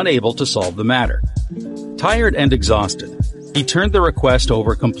and unable to solve the matter. Tired and exhausted, he turned the request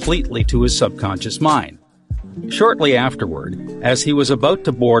over completely to his subconscious mind. Shortly afterward, as he was about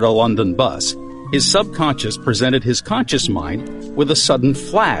to board a London bus, his subconscious presented his conscious mind with a sudden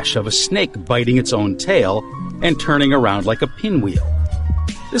flash of a snake biting its own tail and turning around like a pinwheel.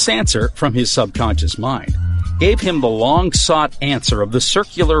 This answer from his subconscious mind gave him the long-sought answer of the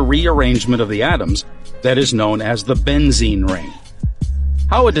circular rearrangement of the atoms that is known as the benzene ring.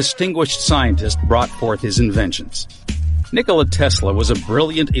 How a distinguished scientist brought forth his inventions. Nikola Tesla was a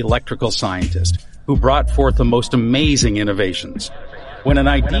brilliant electrical scientist who brought forth the most amazing innovations. When an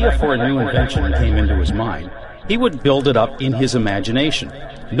idea for a new invention came into his mind, he would build it up in his imagination,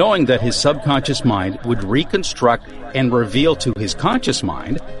 knowing that his subconscious mind would reconstruct and reveal to his conscious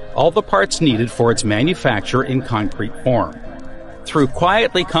mind all the parts needed for its manufacture in concrete form. Through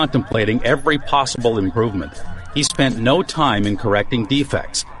quietly contemplating every possible improvement, he spent no time in correcting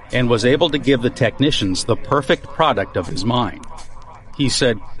defects and was able to give the technicians the perfect product of his mind. He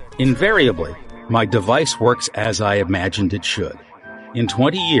said, "Invariably, my device works as I imagined it should. In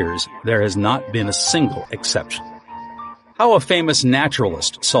 20 years, there has not been a single exception." How a famous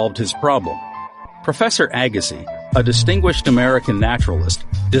naturalist solved his problem. Professor Agassiz, a distinguished American naturalist,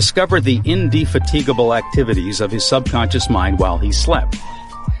 discovered the indefatigable activities of his subconscious mind while he slept.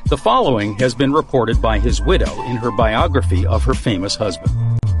 The following has been reported by his widow in her biography of her famous husband.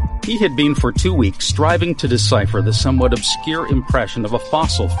 He had been for 2 weeks striving to decipher the somewhat obscure impression of a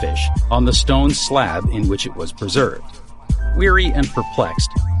fossil fish on the stone slab in which it was preserved. Weary and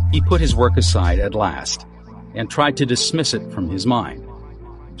perplexed, he put his work aside at last and tried to dismiss it from his mind.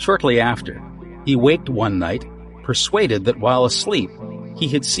 Shortly after, he waked one night, persuaded that while asleep, he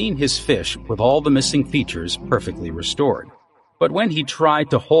had seen his fish with all the missing features perfectly restored. But when he tried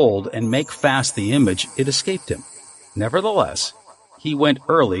to hold and make fast the image, it escaped him. Nevertheless, he went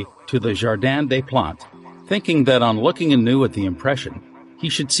early to the Jardin des Plantes, thinking that on looking anew at the impression, he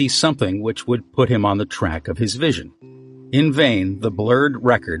should see something which would put him on the track of his vision. In vain, the blurred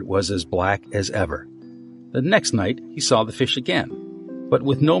record was as black as ever. The next night, he saw the fish again, but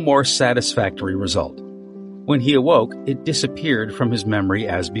with no more satisfactory result. When he awoke, it disappeared from his memory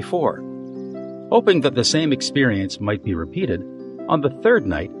as before. Hoping that the same experience might be repeated, on the third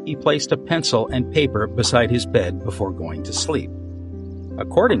night he placed a pencil and paper beside his bed before going to sleep.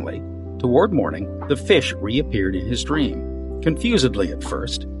 Accordingly, toward morning, the fish reappeared in his dream, confusedly at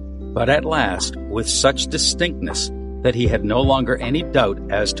first, but at last with such distinctness that he had no longer any doubt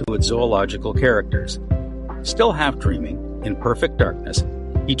as to its zoological characters. Still half dreaming, in perfect darkness,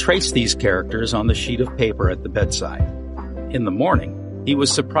 he traced these characters on the sheet of paper at the bedside. In the morning, he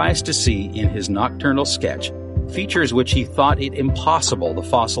was surprised to see in his nocturnal sketch features which he thought it impossible the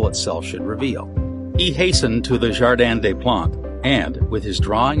fossil itself should reveal. He hastened to the Jardin des Plantes and, with his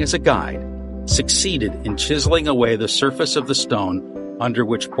drawing as a guide, succeeded in chiseling away the surface of the stone under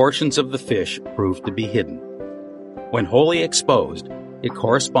which portions of the fish proved to be hidden. When wholly exposed, it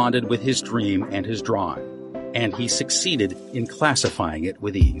corresponded with his dream and his drawing, and he succeeded in classifying it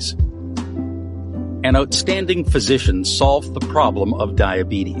with ease. An outstanding physician solved the problem of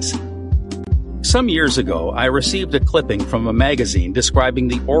diabetes. Some years ago, I received a clipping from a magazine describing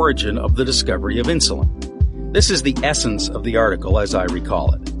the origin of the discovery of insulin. This is the essence of the article as I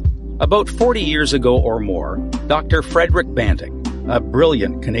recall it. About 40 years ago or more, Dr. Frederick Banting, a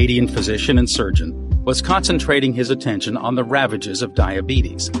brilliant Canadian physician and surgeon, was concentrating his attention on the ravages of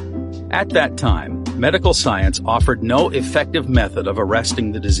diabetes. At that time, medical science offered no effective method of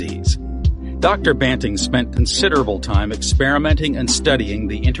arresting the disease. Dr. Banting spent considerable time experimenting and studying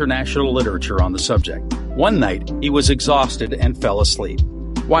the international literature on the subject. One night, he was exhausted and fell asleep.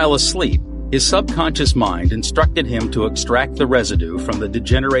 While asleep, his subconscious mind instructed him to extract the residue from the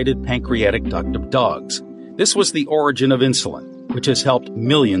degenerated pancreatic duct of dogs. This was the origin of insulin, which has helped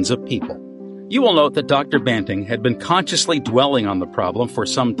millions of people. You will note that Dr. Banting had been consciously dwelling on the problem for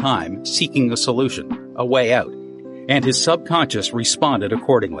some time, seeking a solution, a way out, and his subconscious responded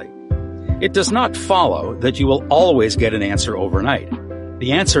accordingly. It does not follow that you will always get an answer overnight.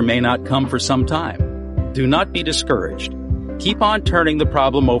 The answer may not come for some time. Do not be discouraged. Keep on turning the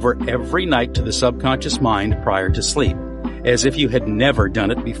problem over every night to the subconscious mind prior to sleep, as if you had never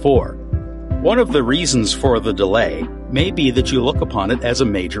done it before. One of the reasons for the delay may be that you look upon it as a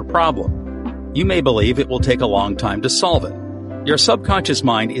major problem. You may believe it will take a long time to solve it. Your subconscious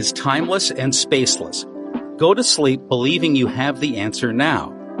mind is timeless and spaceless. Go to sleep believing you have the answer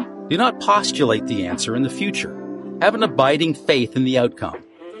now. Do not postulate the answer in the future. Have an abiding faith in the outcome.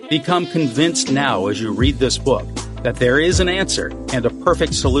 Become convinced now as you read this book that there is an answer and a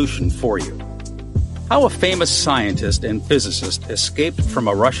perfect solution for you. How a famous scientist and physicist escaped from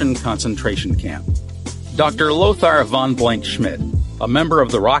a Russian concentration camp. Dr. Lothar von Blank-Schmidt, a member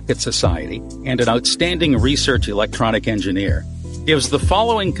of the Rocket Society and an outstanding research electronic engineer, gives the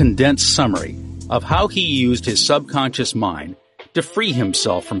following condensed summary of how he used his subconscious mind to free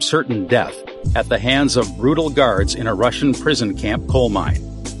himself from certain death at the hands of brutal guards in a Russian prison camp coal mine.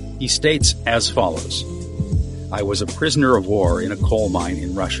 He states as follows: I was a prisoner of war in a coal mine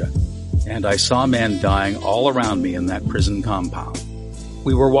in Russia, and I saw men dying all around me in that prison compound.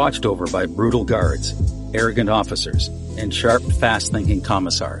 We were watched over by brutal guards, arrogant officers, and sharp, fast-thinking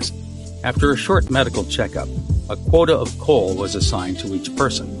commissars. After a short medical checkup, a quota of coal was assigned to each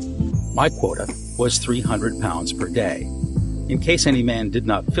person. My quota was 300 pounds per day. In case any man did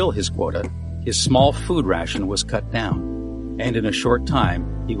not fill his quota, his small food ration was cut down, and in a short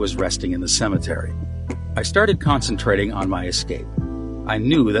time he was resting in the cemetery. I started concentrating on my escape. I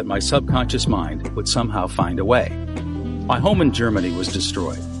knew that my subconscious mind would somehow find a way. My home in Germany was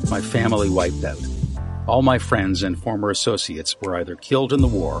destroyed, my family wiped out. All my friends and former associates were either killed in the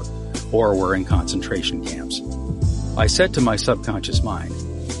war or were in concentration camps. I said to my subconscious mind,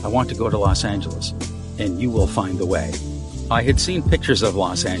 I want to go to Los Angeles, and you will find the way. I had seen pictures of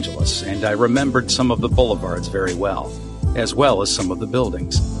Los Angeles, and I remembered some of the boulevards very well as some of the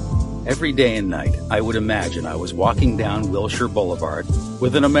buildings. Every day and night, I would imagine I was walking down Wilshire Boulevard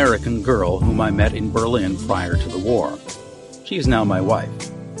with an American girl whom I met in Berlin prior to the war. She is now my wife.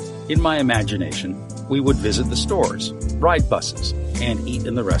 In my imagination, we would visit the stores, ride buses, and eat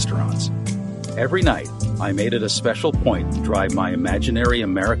in the restaurants. Every night, I made it a special point to drive my imaginary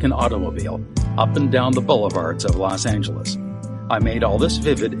American automobile up and down the boulevards of Los Angeles. I made all this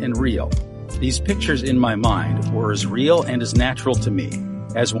vivid and real. These pictures in my mind were as real and as natural to me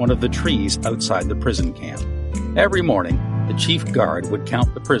as one of the trees outside the prison camp. Every morning, the chief guard would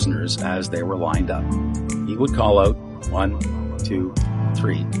count the prisoners as they were lined up. He would call out 1, 2,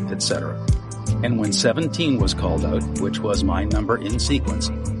 3, etc. And when 17 was called out, which was my number in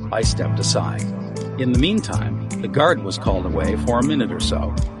sequence, I stepped aside. In the meantime, the guard was called away for a minute or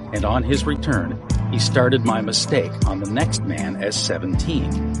so, and on his return, he started my mistake on the next man as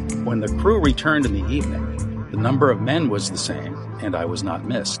 17. When the crew returned in the evening, the number of men was the same, and I was not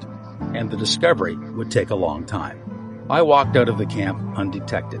missed, and the discovery would take a long time. I walked out of the camp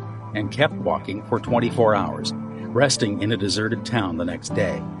undetected, and kept walking for 24 hours, resting in a deserted town the next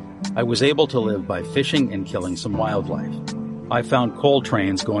day. I was able to live by fishing and killing some wildlife. I found coal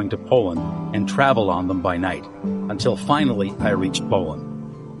trains going to Poland and traveled on them by night, until finally I reached Poland.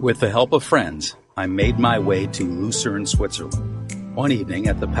 With the help of friends, I made my way to Lucerne, Switzerland. One evening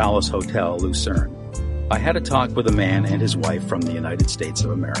at the Palace Hotel, Lucerne, I had a talk with a man and his wife from the United States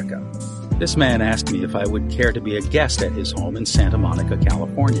of America. This man asked me if I would care to be a guest at his home in Santa Monica,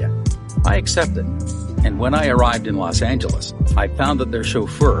 California. I accepted, and when I arrived in Los Angeles, I found that their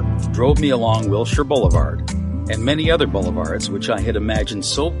chauffeur drove me along Wilshire Boulevard and many other boulevards which I had imagined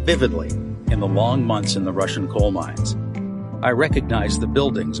so vividly in the long months in the Russian coal mines. I recognized the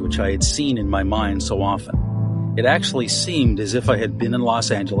buildings which I had seen in my mind so often. It actually seemed as if I had been in Los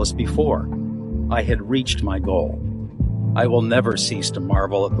Angeles before. I had reached my goal. I will never cease to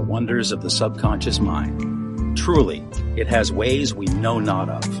marvel at the wonders of the subconscious mind. Truly, it has ways we know not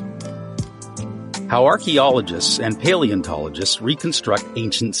of. How archaeologists and paleontologists reconstruct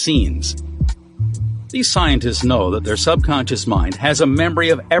ancient scenes. These scientists know that their subconscious mind has a memory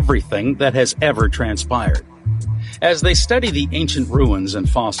of everything that has ever transpired. As they study the ancient ruins and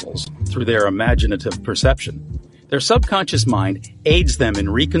fossils through their imaginative perception, Their subconscious mind aids them in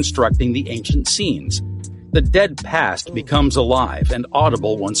reconstructing the ancient scenes. The dead past becomes alive and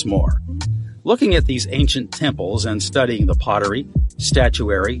audible once more. Looking at these ancient temples and studying the pottery,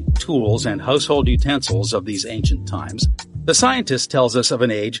 statuary, tools, and household utensils of these ancient times, the scientist tells us of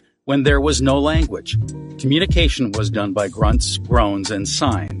an age when there was no language. Communication was done by grunts, groans, and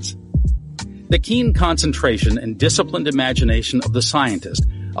signs. The keen concentration and disciplined imagination of the scientist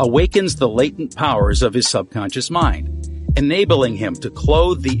awakens the latent powers of his subconscious mind, enabling him to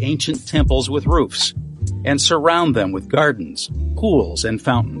clothe the ancient temples with roofs and surround them with gardens, pools, and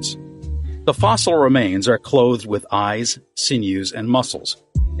fountains. The fossil remains are clothed with eyes, sinews, and muscles,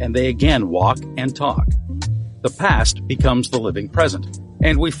 and they again walk and talk. The past becomes the living present,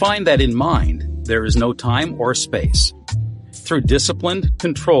 and we find that in mind there is no time or space. Through disciplined,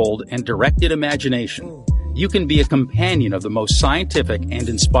 controlled, and directed imagination, you can be a companion of the most scientific and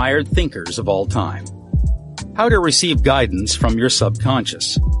inspired thinkers of all time. How to receive guidance from your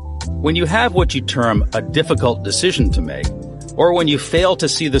subconscious. When you have what you term a difficult decision to make, or when you fail to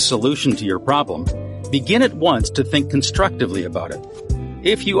see the solution to your problem, begin at once to think constructively about it.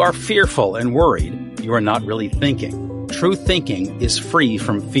 If you are fearful and worried, you are not really thinking. True thinking is free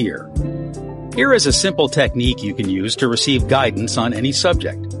from fear. Here is a simple technique you can use to receive guidance on any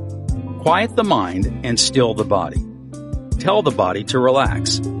subject. Quiet the mind and still the body. Tell the body to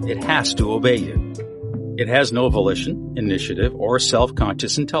relax. It has to obey you. It has no volition, initiative, or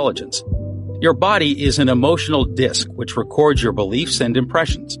self-conscious intelligence. Your body is an emotional disk which records your beliefs and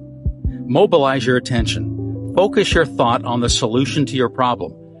impressions. Mobilize your attention. Focus your thought on the solution to your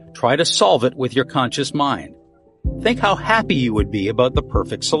problem. Try to solve it with your conscious mind. Think how happy you would be about the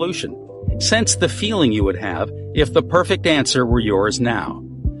perfect solution. Sense the feeling you would have if the perfect answer were yours now.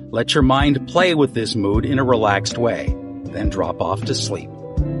 Let your mind play with this mood in a relaxed way, then drop off to sleep.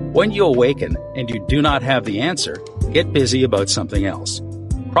 When you awaken and you do not have the answer, get busy about something else.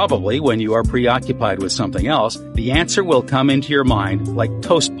 Probably when you are preoccupied with something else, the answer will come into your mind like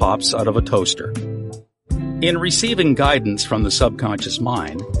toast pops out of a toaster. In receiving guidance from the subconscious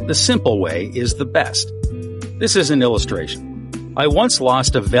mind, the simple way is the best. This is an illustration. I once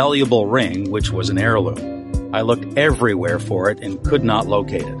lost a valuable ring which was an heirloom. I looked everywhere for it and could not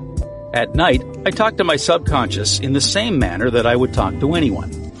locate it. At night, I talked to my subconscious in the same manner that I would talk to anyone.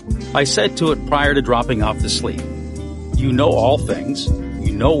 I said to it prior to dropping off to sleep, "You know all things.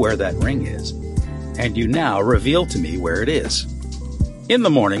 You know where that ring is, and you now reveal to me where it is." In the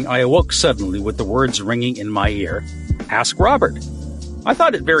morning, I awoke suddenly with the words ringing in my ear, "Ask Robert." I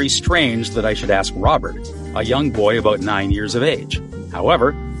thought it very strange that I should ask Robert, a young boy about 9 years of age.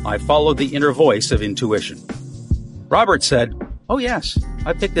 However, I followed the inner voice of intuition. Robert said, "Oh yes,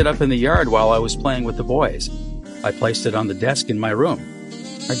 I picked it up in the yard while I was playing with the boys. I placed it on the desk in my room.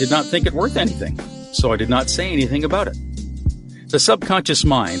 I did not think it worth anything, so I did not say anything about it." The subconscious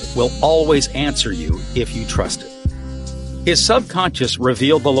mind will always answer you if you trust it. His subconscious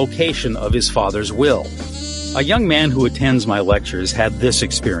revealed the location of his father's will. A young man who attends my lectures had this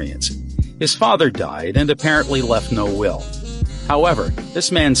experience. His father died and apparently left no will. However,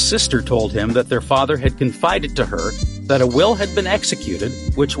 this man's sister told him that their father had confided to her that a will had been executed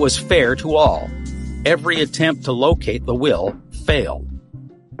which was fair to all. Every attempt to locate the will failed.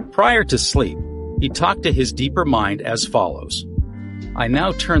 Prior to sleep, he talked to his deeper mind as follows. I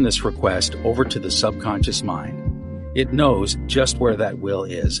now turn this request over to the subconscious mind. It knows just where that will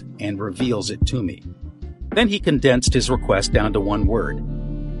is and reveals it to me. Then he condensed his request down to one word,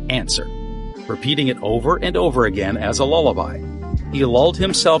 answer, repeating it over and over again as a lullaby. He lulled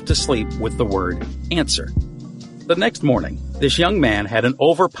himself to sleep with the word answer. The next morning, this young man had an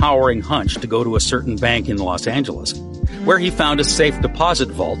overpowering hunch to go to a certain bank in Los Angeles, where he found a safe deposit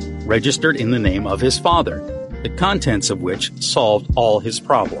vault registered in the name of his father, the contents of which solved all his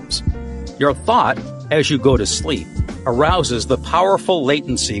problems. Your thought, as you go to sleep, arouses the powerful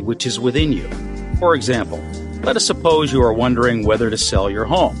latency which is within you. For example, let us suppose you are wondering whether to sell your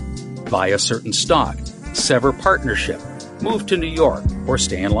home, buy a certain stock, sever partnership, move to New York, or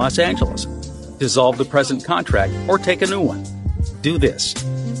stay in Los Angeles, dissolve the present contract, or take a new one. Do this.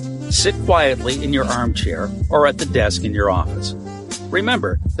 Sit quietly in your armchair or at the desk in your office.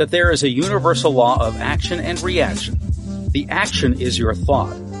 Remember that there is a universal law of action and reaction. The action is your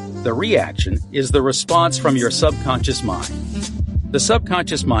thought. The reaction is the response from your subconscious mind. The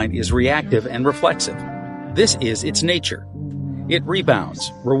subconscious mind is reactive and reflexive. This is its nature. It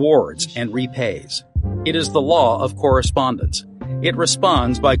rebounds, rewards, and repays. It is the law of correspondence. It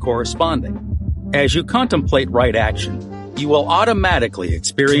responds by corresponding. As you contemplate right action, you will automatically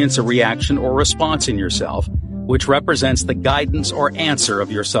experience a reaction or response in yourself, which represents the guidance or answer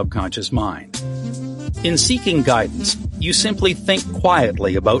of your subconscious mind. In seeking guidance, you simply think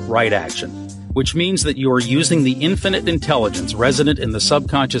quietly about right action, which means that you are using the infinite intelligence resident in the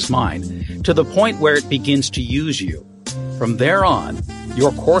subconscious mind to the point where it begins to use you. From there on,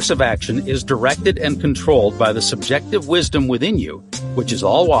 your course of action is directed and controlled by the subjective wisdom within you, which is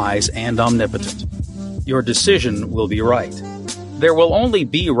all-wise and omnipotent. Your decision will be right. There will only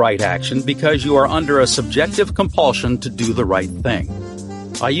be right action because you are under a subjective compulsion to do the right thing.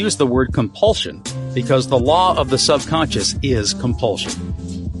 I use the word compulsion because the law of the subconscious is compulsion.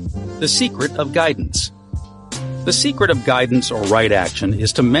 The secret of guidance. The secret of guidance or right action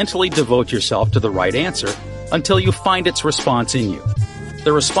is to mentally devote yourself to the right answer until you find its response in you.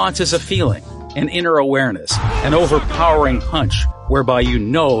 The response is a feeling, an inner awareness, an overpowering hunch whereby you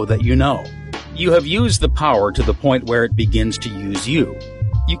know that you know. You have used the power to the point where it begins to use you.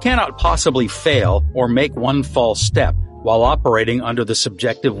 You cannot possibly fail or make one false step while operating under the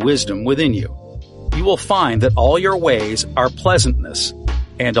subjective wisdom within you. You will find that all your ways are pleasantness,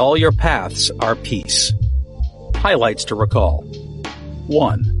 and all your paths are peace. Highlights to recall.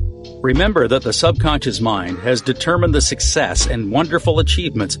 1. Remember that the subconscious mind has determined the success and wonderful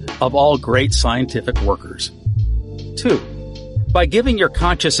achievements of all great scientific workers. 2. By giving your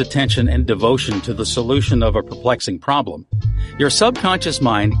conscious attention and devotion to the solution of a perplexing problem, your subconscious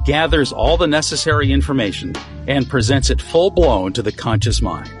mind gathers all the necessary information and presents it full-blown to the conscious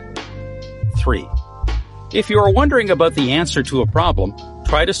mind. 3. If you are wondering about the answer to a problem,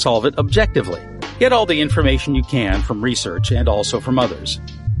 try to solve it objectively. Get all the information you can from research and also from others.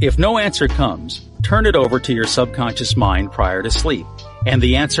 If no answer comes, turn it over to your subconscious mind prior to sleep, and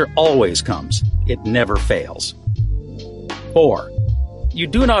the answer always comes. It never fails. 4. You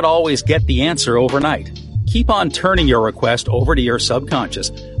do not always get the answer overnight. Keep on turning your request over to your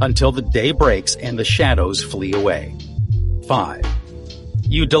subconscious until the day breaks and the shadows flee away. 5.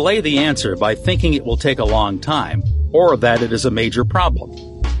 You delay the answer by thinking it will take a long time or that it is a major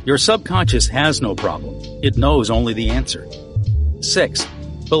problem. Your subconscious has no problem. It knows only the answer. 6.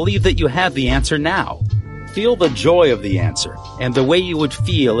 Believe that you have the answer now. Feel the joy of the answer and the way you would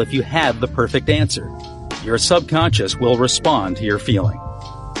feel if you had the perfect answer. Your subconscious will respond to your feeling.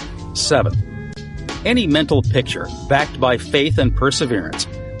 7. Any mental picture backed by faith and perseverance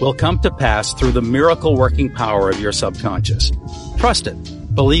will come to pass through the miracle-working power of your subconscious. Trust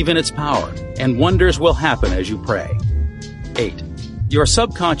it, believe in its power, and wonders will happen as you pray. 8. Your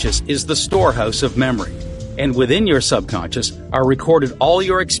subconscious is the storehouse of memory, and within your subconscious are recorded all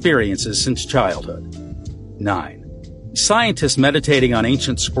your experiences since childhood. 9. Scientists meditating on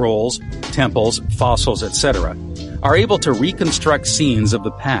ancient scrolls, temples, fossils, etc. are able to reconstruct scenes of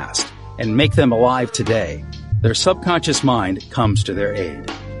the past and make them alive today. Their subconscious mind comes to their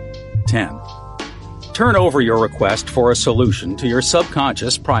aid. 10. Turn over your request for a solution to your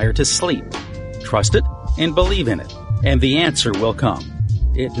subconscious prior to sleep. Trust it and believe in it, and the answer will come.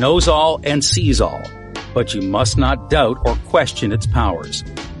 It knows all and sees all, but you must not doubt or question its powers.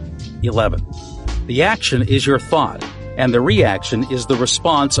 11. The action is your thought, and the reaction is the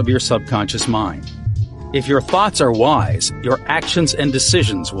response of your subconscious mind. If your thoughts are wise, your actions and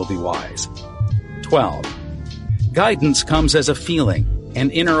decisions will be wise. 12. Guidance comes as a feeling,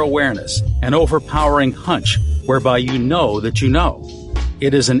 an inner awareness, an overpowering hunch whereby you know that you know.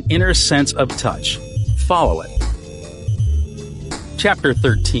 It is an inner sense of touch. Follow it. Chapter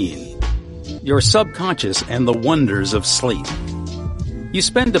 13. Your subconscious and the wonders of sleep. You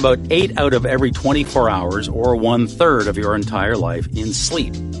spend about 8 out of every 24 hours, or 1/3 of your entire life, in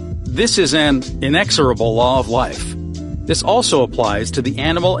sleep. This is an inexorable law of life. This also applies to the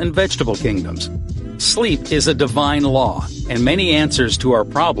animal and vegetable kingdoms. Sleep is a divine law, and many answers to our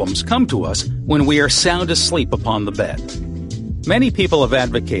problems come to us when we are sound asleep upon the bed. Many people have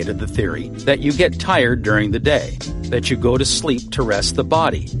advocated the theory that you get tired during the day, that you go to sleep to rest the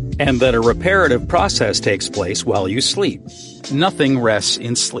body, and that a reparative process takes place while you sleep. Nothing rests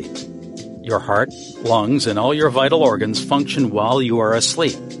in sleep. Your heart, lungs, and all your vital organs function while you are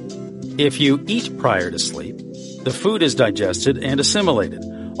asleep. If you eat prior to sleep, the food is digested and assimilated.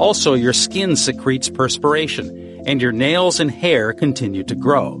 Also, your skin secretes perspiration, and your nails and hair continue to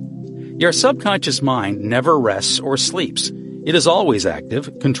grow. Your subconscious mind never rests or sleeps. It is always active,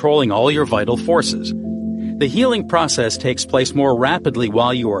 controlling all your vital forces. The healing process takes place more rapidly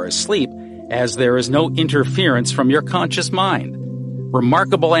while you are asleep, as there is no interference from your conscious mind.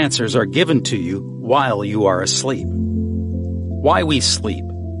 Remarkable answers are given to you while you are asleep. Why we sleep.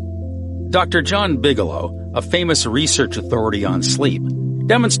 Dr. John Bigelow, a famous research authority on sleep,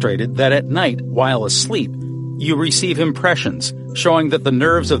 demonstrated that at night, while asleep, you receive impressions showing that the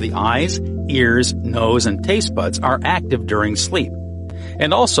nerves of the eyes, ears, nose, and taste buds are active during sleep.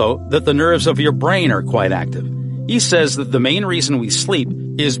 and also that the nerves of your brain are quite active. He says that the main reason we sleep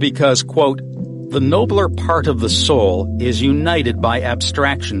is because, quote, the nobler part of the soul is united by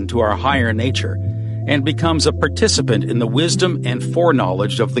abstraction to our higher nature and becomes a participant in the wisdom and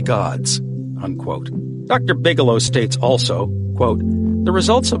foreknowledge of the gods, unquote. Dr. Bigelow states also, quote, the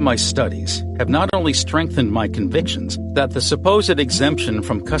results of my studies have not only strengthened my convictions that the supposed exemption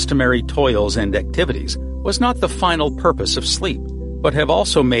from customary toils and activities was not the final purpose of sleep, but have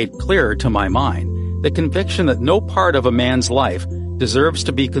also made clearer to my mind the conviction that no part of a man's life deserves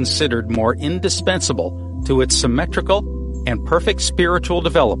to be considered more indispensable to its symmetrical and perfect spiritual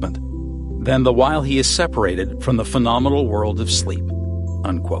development than the while he is separated from the phenomenal world of sleep,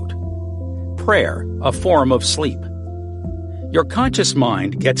 unquote. Prayer, a form of sleep. Your conscious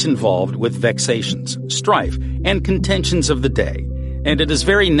mind gets involved with vexations, strife, and contentions of the day, and it is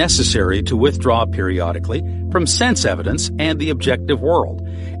very necessary to withdraw periodically from sense evidence and the objective world,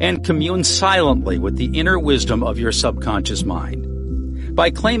 and commune silently with the inner wisdom of your subconscious mind. By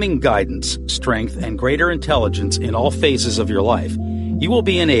claiming guidance, strength, and greater intelligence in all phases of your life, you will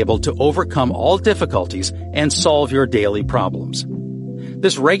be enabled to overcome all difficulties and solve your daily problems.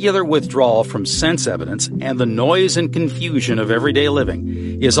 This regular withdrawal from sense evidence and the noise and confusion of everyday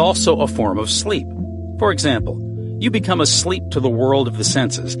living is also a form of sleep. For example, you become asleep to the world of the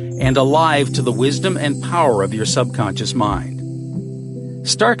senses and alive to the wisdom and power of your subconscious mind.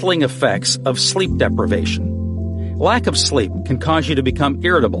 Startling effects of sleep deprivation. Lack of sleep can cause you to become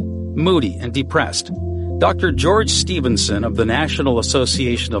irritable, moody, and depressed. Dr. George Stevenson of the National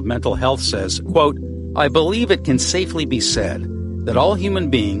Association of Mental Health says, quote, I believe it can safely be said that all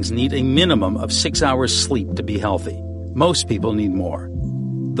human beings need a minimum of 6 hours sleep to be healthy. Most people need more.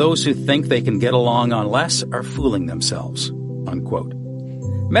 Those who think they can get along on less are fooling themselves, unquote.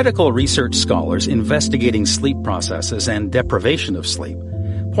 Medical research scholars investigating sleep processes and deprivation of sleep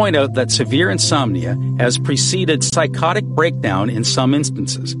point out that severe insomnia has preceded psychotic breakdown in some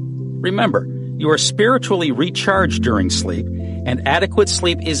instances. Remember, you are spiritually recharged during sleep, and adequate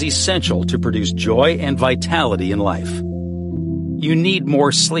sleep is essential to produce joy and vitality in life. You need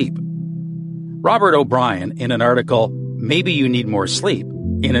more sleep. Robert O'Brien, in an article, Maybe You Need More Sleep,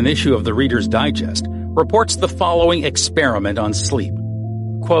 in an issue of the Reader's Digest, reports the following experiment on sleep.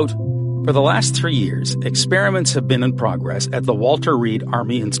 Quote, for the last 3 years, experiments have been in progress at the Walter Reed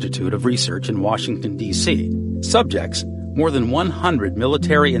Army Institute of Research in Washington, D.C. Subjects, more than 100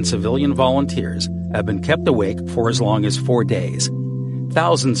 military and civilian volunteers, have been kept awake for as long as 4 days.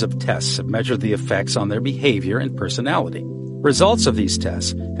 Thousands of tests have measured the effects on their behavior and personality. Results of these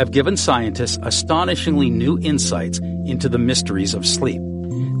tests have given scientists astonishingly new insights into the mysteries of sleep.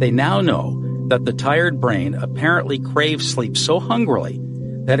 They now know that the tired brain apparently craves sleep so hungrily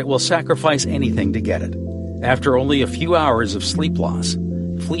that it will sacrifice anything to get it. After only a few hours of sleep loss,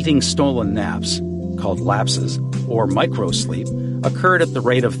 fleeting stolen naps, called lapses, or microsleep, occurred at the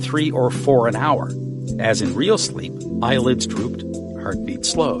rate of 3 or 4 an hour. As in real sleep, eyelids drooped, heartbeat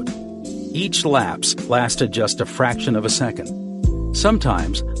slowed. Each lapse lasted just a fraction of a second.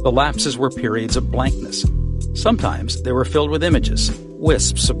 Sometimes the lapses were periods of blankness. Sometimes they were filled with images,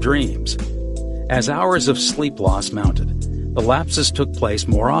 wisps of dreams. As hours of sleep loss mounted, the lapses took place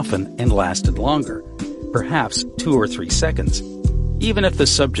more often and lasted longer, perhaps 2 or 3 seconds. Even if the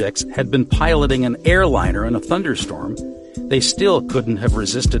subjects had been piloting an airliner in a thunderstorm, they still couldn't have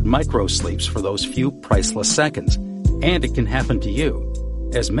resisted microsleeps for those few priceless seconds. And it can happen to you,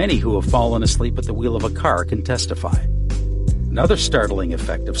 as many who have fallen asleep at the wheel of a car can testify. Another startling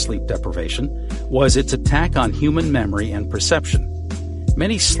effect of sleep deprivation was its attack on human memory and perception.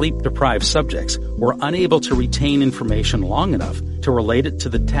 Many sleep-deprived subjects were unable to retain information long enough to relate it to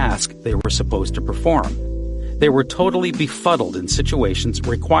the task they were supposed to perform. They were totally befuddled in situations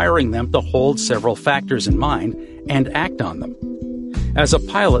requiring them to hold several factors in mind and act on them, as a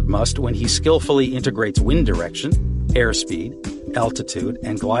pilot must when he skillfully integrates wind direction, airspeed, altitude,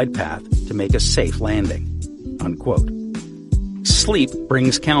 and glide path to make a safe landing, unquote. Sleep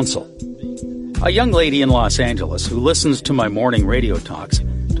brings counsel. A young lady in Los Angeles who listens to my morning radio talks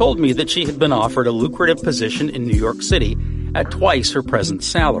told me that she had been offered a lucrative position in New York City at twice her present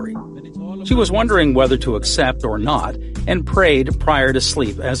salary. She was wondering whether to accept or not and prayed prior to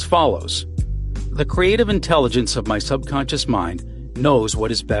sleep as follows. The creative intelligence of my subconscious mind knows what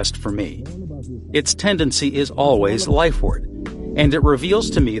is best for me. Its tendency is always lifeward, and it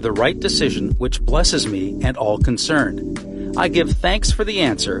reveals to me the right decision which blesses me and all concerned. I give thanks for the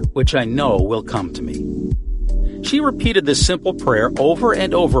answer which I know will come to me. She repeated this simple prayer over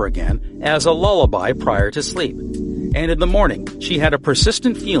and over again as a lullaby prior to sleep, and in the morning she had a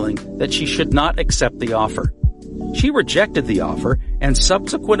persistent feeling that she should not accept the offer. She rejected the offer and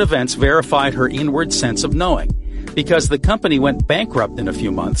subsequent events verified her inward sense of knowing, because the company went bankrupt in a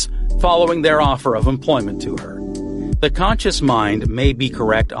few months following their offer of employment to her. The conscious mind may be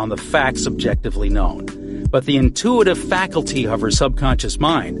correct on the facts objectively known, but the intuitive faculty of her subconscious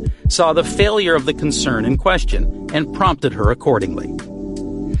mind saw the failure of the concern in question and prompted her accordingly.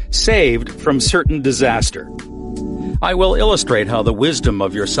 Saved from certain disaster. I will illustrate how the wisdom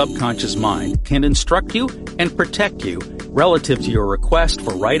of your subconscious mind can instruct you and protect you relative to your request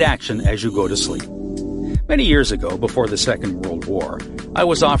for right action as you go to sleep. Many years ago, before the Second World War, I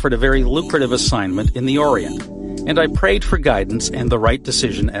was offered a very lucrative assignment in the Orient, and I prayed for guidance and the right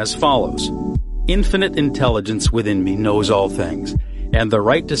decision as follows. Infinite intelligence within me knows all things, and the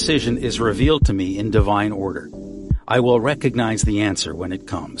right decision is revealed to me in divine order. I will recognize the answer when it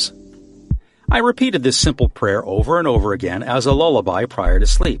comes. I repeated this simple prayer over and over again as a lullaby prior to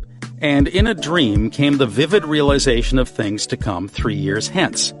sleep, and in a dream came the vivid realization of things to come 3 years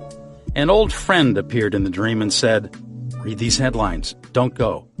hence. An old friend appeared in the dream and said, "Read these headlines. Don't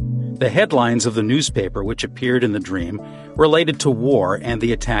go." The headlines of the newspaper which appeared in the dream related to war and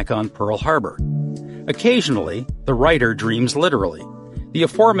the attack on Pearl Harbor. Occasionally, the writer dreams literally. The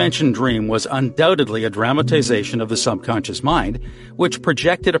aforementioned dream was undoubtedly a dramatization of the subconscious mind, which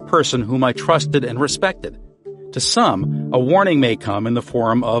projected a person whom I trusted and respected. To some, a warning may come in the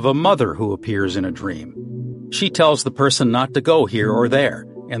form of a mother who appears in a dream. She tells the person not to go here or there,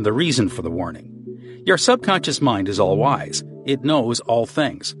 and the reason for the warning. Your subconscious mind is all-wise. It knows all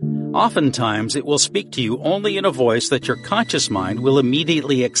things. Oftentimes, it will speak to you only in a voice that your conscious mind will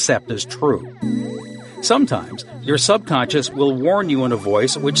immediately accept as true. Sometimes, your subconscious will warn you in a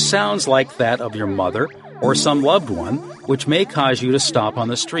voice which sounds like that of your mother or some loved one, which may cause you to stop on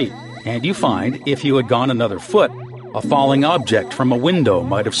the street. And you find, if you had gone another foot, a falling object from a window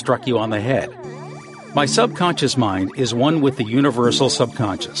might have struck you on the head. My subconscious mind is one with the universal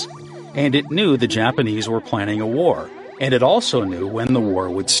subconscious, and it knew the Japanese were planning a war, and it also knew when the war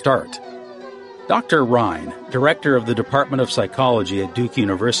would start. Dr. Rhine, director of the Department of Psychology at Duke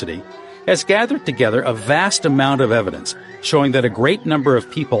University, has gathered together a vast amount of evidence showing that a great number of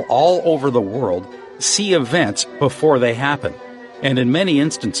people all over the world see events before they happen, and in many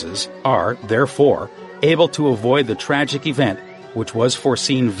instances are, therefore, able to avoid the tragic event which was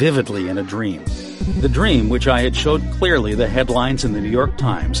foreseen vividly in a dream. The dream which I had showed clearly the headlines in the New York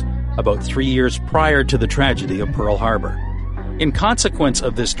Times about 3 years prior to the tragedy of Pearl Harbor. In consequence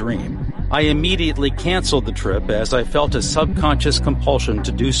of this dream, I immediately canceled the trip as I felt a subconscious compulsion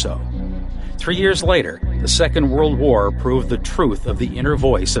to do so. 3 years later, the Second World War proved the truth of the inner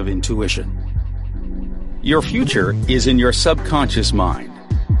voice of intuition. Your future is in your subconscious mind.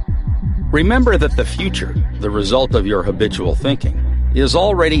 Remember that the future, the result of your habitual thinking, is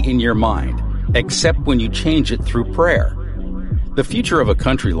already in your mind, except when you change it through prayer. The future of a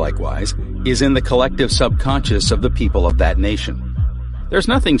country, likewise, is in the collective subconscious of the people of that nation. There's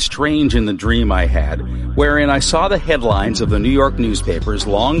nothing strange in the dream I had, wherein I saw the headlines of the New York newspapers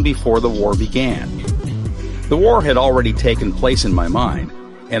long before the war began. The war had already taken place in my mind,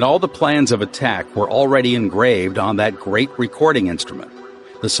 and all the plans of attack were already engraved on that great recording instrument,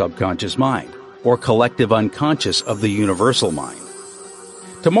 the subconscious mind, or collective unconscious of the universal mind.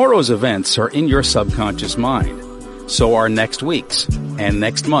 Tomorrow's events are in your subconscious mind. So are next week's and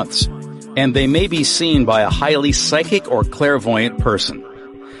next month's, and they may be seen by a highly psychic or clairvoyant person.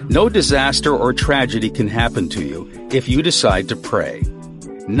 No disaster or tragedy can happen to you if you decide to pray.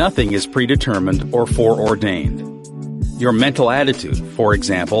 Nothing is predetermined or foreordained. Your mental attitude, for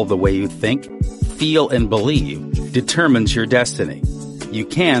example, the way you think, feel, and believe, determines your destiny. You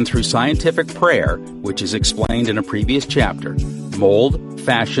can, through scientific prayer, which is explained in a previous chapter, mold,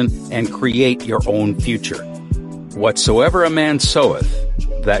 fashion, and create your own future. Whatsoever a man soweth,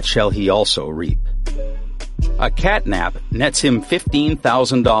 that shall he also reap. A catnap nets him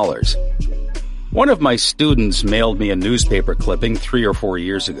 $15,000. One of my students mailed me a newspaper clipping 3 or 4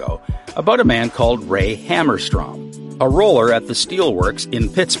 years ago about a man called Ray Hammerstrom, a roller at the steelworks in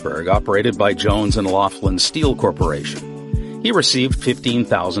Pittsburgh operated by Jones and Laughlin Steel Corporation. He received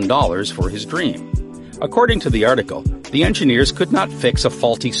 $15,000 for his dream. According to the article, the engineers could not fix a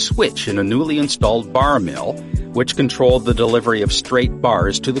faulty switch in a newly installed bar mill, which controlled the delivery of straight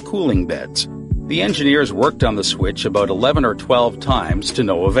bars to the cooling beds. The engineers worked on the switch about 11 or 12 times to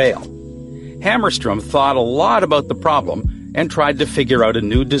no avail. Hammerstrom thought a lot about the problem and tried to figure out a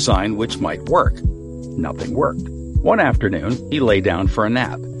new design which might work. Nothing worked. One afternoon, he lay down for a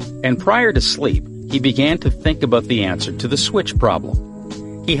nap, and prior to sleep, he began to think about the answer to the switch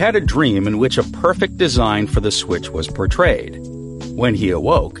problem. He had a dream in which a perfect design for the switch was portrayed. When he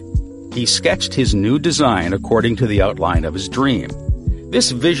awoke, he sketched his new design according to the outline of his dream.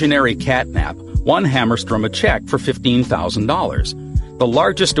 This visionary catnap won Hammerstrom a check for $15,000, the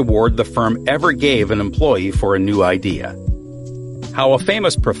largest award the firm ever gave an employee for a new idea. How a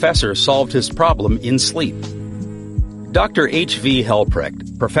famous professor solved his problem in sleep. Dr. H.V.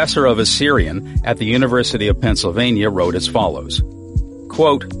 Helprecht, professor of Assyrian at the University of Pennsylvania, wrote as follows,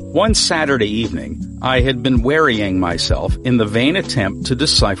 quote, "One Saturday evening, I had been wearying myself in the vain attempt to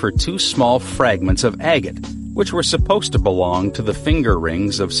decipher two small fragments of agate, which were supposed to belong to the finger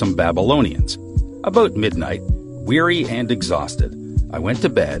rings of some Babylonians. About midnight, weary and exhausted, I went to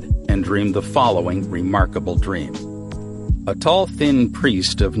bed and dreamed the following remarkable dream. A tall, thin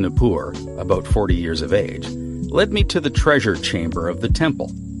priest of Nippur, about 40 years of age, led me to the treasure chamber of the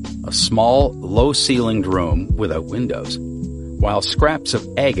temple, a small, low-ceilinged room without windows, while scraps of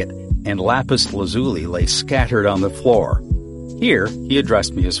agate and lapis lazuli lay scattered on the floor. Here he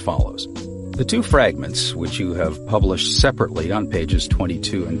addressed me as follows. The two fragments, which you have published separately on pages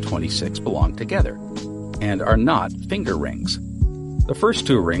 22 and 26, belong together, and are not finger rings. The first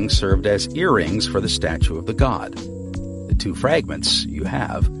two rings served as earrings for the statue of the god. The two fragments you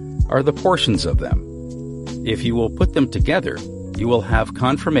have are the portions of them. If you will put them together, you will have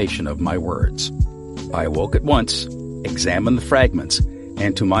confirmation of my words. I awoke at once, examined the fragments,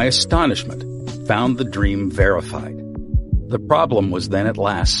 and to my astonishment, found the dream verified. The problem was then at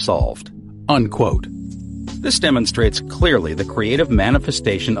last solved." Unquote. This demonstrates clearly the creative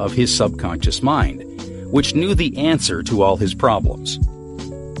manifestation of his subconscious mind, which knew the answer to all his problems.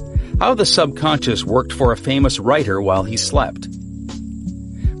 How the subconscious worked for a famous writer while he slept.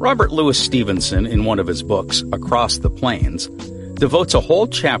 Robert Louis Stevenson, in one of his books, Across the Plains, devotes a whole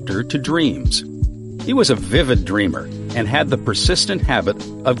chapter to dreams. He was a vivid dreamer and had the persistent habit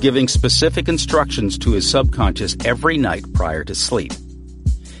of giving specific instructions to his subconscious every night prior to sleep.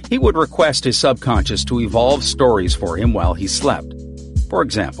 He would request his subconscious to evolve stories for him while he slept. For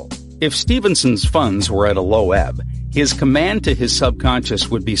example, if Stevenson's funds were at a low ebb, his command to his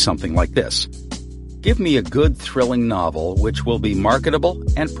subconscious would be something like this. Give me a good, thrilling novel which will be marketable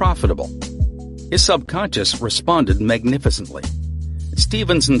and profitable. His subconscious responded magnificently.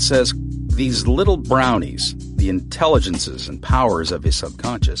 Stevenson says, these little brownies, the intelligences and powers of his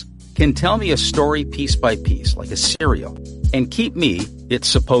subconscious, can tell me a story piece by piece, like a serial, and keep me, its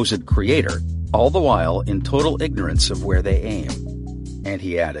supposed creator, all the while in total ignorance of where they aim. And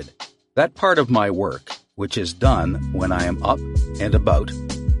he added, that part of my work, which is done when I am up and about,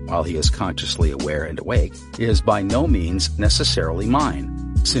 while he is consciously aware and awake, is by no means necessarily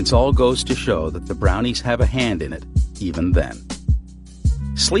mine, since all goes to show that the brownies have a hand in it, even then.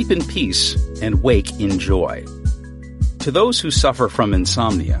 Sleep in peace and wake in joy. To those who suffer from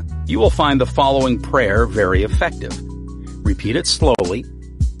insomnia, you will find the following prayer very effective. Repeat it slowly,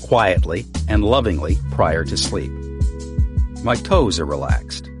 quietly, and lovingly prior to sleep. My toes are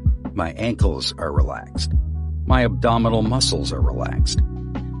relaxed. My ankles are relaxed. My abdominal muscles are relaxed.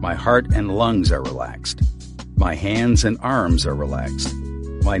 My heart and lungs are relaxed. My hands and arms are relaxed.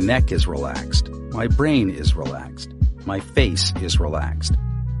 My neck is relaxed. My brain is relaxed. My face is relaxed.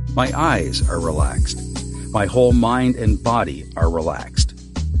 My eyes are relaxed. My whole mind and body are relaxed.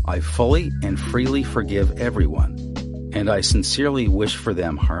 I fully and freely forgive everyone, and I sincerely wish for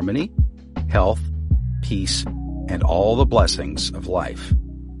them harmony, health, peace, and all the blessings of life.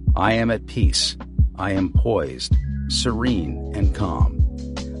 I am at peace. I am poised, serene, and calm.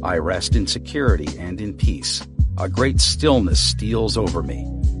 I rest in security and in peace. A great stillness steals over me,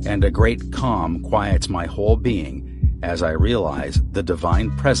 and a great calm quiets my whole being as I realize the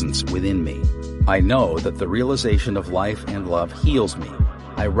divine presence within me. I know that the realization of life and love heals me.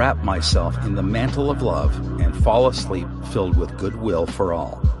 I wrap myself in the mantle of love and fall asleep filled with goodwill for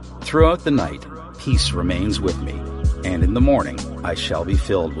all. Throughout the night, peace remains with me, and in the morning I shall be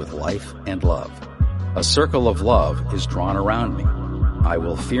filled with life and love. A circle of love is drawn around me. I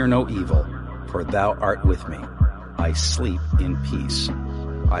will fear no evil, for thou art with me. I sleep in peace.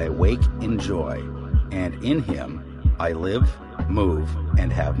 I awake in joy, and in him I live, move,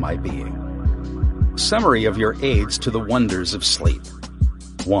 and have my being. Summary of your aids to the wonders of sleep.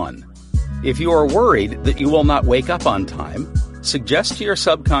 1. If you are worried that you will not wake up on time, suggest to your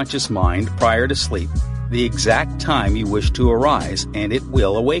subconscious mind prior to sleep the exact time you wish to arise, and it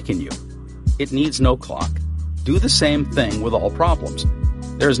will awaken you. It needs no clock. Do the same thing with all problems.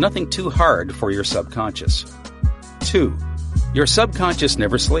 There is nothing too hard for your subconscious. 2. Your subconscious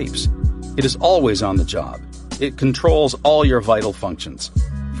never sleeps. It is always on the job. It controls all your vital functions.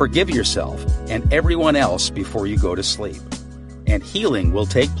 Forgive yourself and everyone else before you go to sleep, and healing will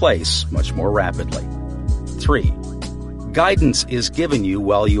take place much more rapidly. 3. Guidance is given you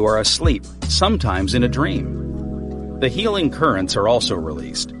while you are asleep, sometimes in a dream. The healing currents are also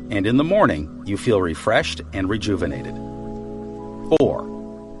released, and in the morning, you feel refreshed and rejuvenated. 4.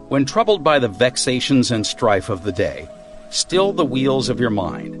 When troubled by the vexations and strife of the day, still the wheels of your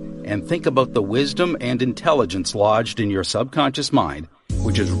mind and think about the wisdom and intelligence lodged in your subconscious mind,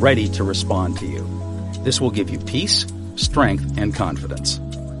 which is ready to respond to you. This will give you peace, strength, and confidence.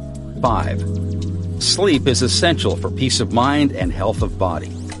 5. Sleep is essential for peace of mind and health of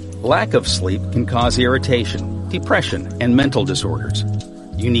body. Lack of sleep can cause irritation, depression, and mental disorders.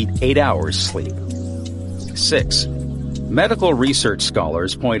 You need 8 hours sleep. 6. Medical research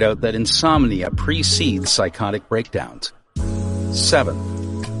scholars point out that insomnia precedes psychotic breakdowns.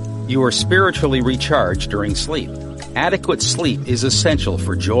 7. You are spiritually recharged during sleep. Adequate sleep is essential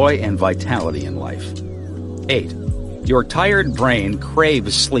for joy and vitality in life. 8. Your tired brain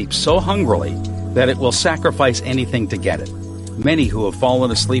craves sleep so hungrily that it will sacrifice anything to get it. Many who have fallen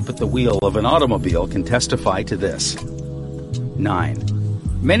asleep at the wheel of an automobile can testify to this.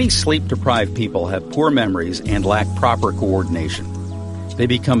 9. Many sleep-deprived people have poor memories and lack proper coordination. They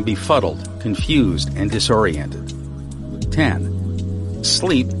become befuddled, confused, and disoriented. 10.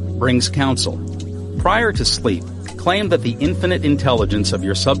 Sleep brings counsel. Prior to sleep, claim that the infinite intelligence of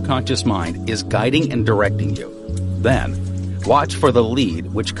your subconscious mind is guiding and directing you. Then, watch for the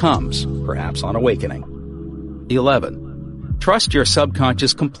lead which comes, perhaps on awakening. 11. Trust your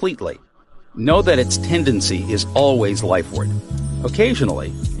subconscious completely. Know that its tendency is always lifeward. Occasionally,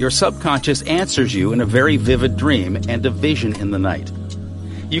 your subconscious answers you in a very vivid dream and a vision in the night.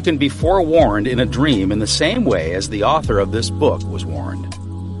 You can be forewarned in a dream in the same way as the author of this book was warned.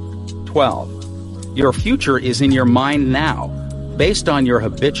 12. Your future is in your mind now, based on your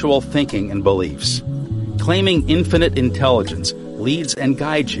habitual thinking and beliefs. Claiming infinite intelligence leads and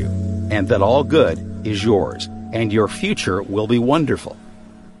guides you, and that all good is yours, and your future will be wonderful.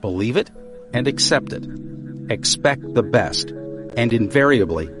 Believe it and accept it. Expect the best, and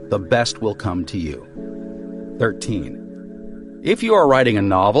invariably the best will come to you. 13. If you are writing a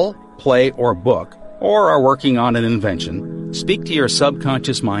novel, play, or book, or are working on an invention, speak to your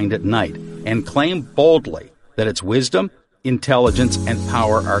subconscious mind at night and claim boldly that its wisdom, intelligence, and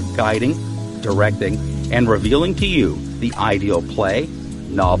power are guiding, directing, and revealing to you the ideal play,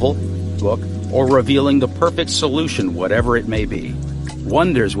 novel, book, or revealing the perfect solution, whatever it may be.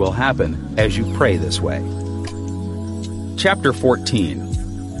 Wonders will happen as you pray this way. Chapter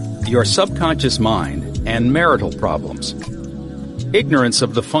 14. Your subconscious mind and marital problems. Ignorance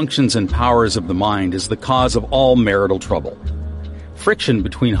of the functions and powers of the mind is the cause of all marital trouble. Friction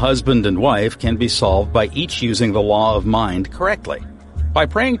between husband and wife can be solved by each using the law of mind correctly. By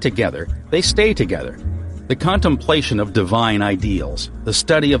praying together, they stay together. The contemplation of divine ideals, the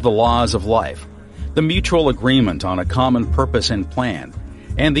study of the laws of life, the mutual agreement on a common purpose and plan,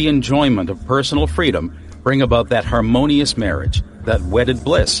 and the enjoyment of personal freedom bring about that harmonious marriage, that wedded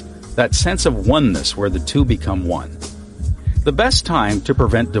bliss, that sense of oneness where the two become one. The best time to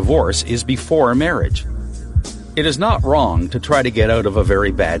prevent divorce is before marriage. It is not wrong to try to get out of a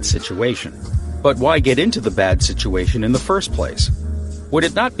very bad situation, but why get into the bad situation in the first place? Would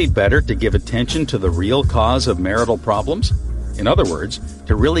it not be better to give attention to the real cause of marital problems? In other words,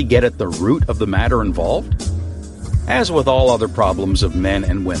 to really get at the root of the matter involved? As with all other problems of men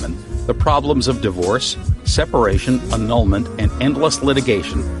and women, the problems of divorce, separation, annulment, and endless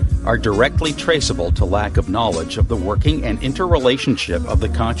litigation are directly traceable to lack of knowledge of the working and interrelationship of the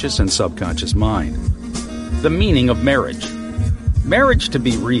conscious and subconscious mind. The meaning of marriage. Marriage, to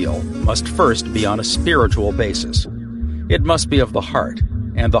be real, must first be on a spiritual basis. It must be of the heart,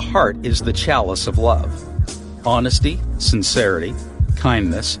 and the heart is the chalice of love. Honesty, sincerity,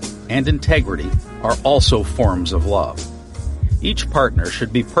 kindness, and integrity are also forms of love. Each partner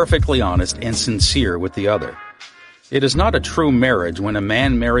should be perfectly honest and sincere with the other. It is not a true marriage when a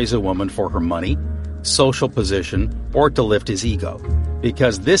man marries a woman for her money, social position, or to lift his ego,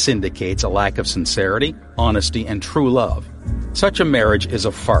 because this indicates a lack of sincerity, honesty, and true love. Such a marriage is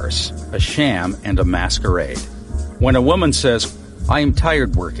a farce, a sham, and a masquerade. When a woman says, "I am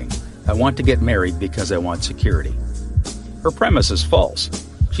tired working. I want to get married because I want security," her premise is false.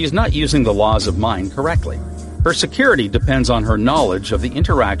 She is not using the laws of mind correctly. Her security depends on her knowledge of the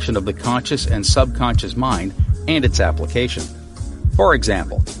interaction of the conscious and subconscious mind and its application. For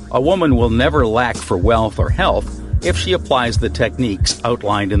example, a woman will never lack for wealth or health if she applies the techniques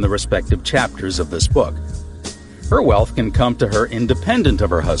outlined in the respective chapters of this book. Her wealth can come to her independent of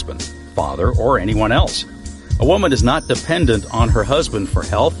her husband, father, or anyone else. A woman is not dependent on her husband for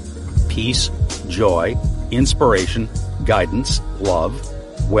health, peace, joy, inspiration, guidance, love,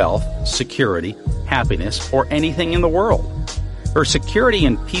 wealth, security, happiness, or anything in the world. Her security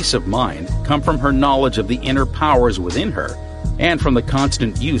and peace of mind come from her knowledge of the inner powers within her and from the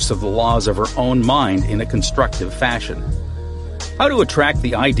constant use of the laws of her own mind in a constructive fashion. How to attract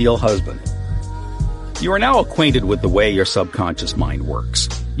the ideal husband. You are now acquainted with the way your subconscious mind works.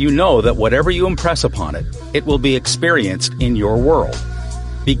 You know that whatever you impress upon it, it will be experienced in your world.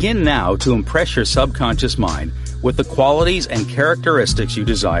 Begin now to impress your subconscious mind with the qualities and characteristics you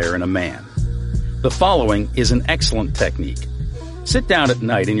desire in a man. The following is an excellent technique. Sit down at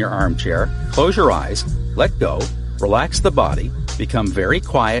night in your armchair, close your eyes, let go, relax the body, become very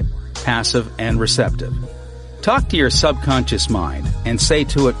quiet, passive, and receptive. Talk to your subconscious mind and say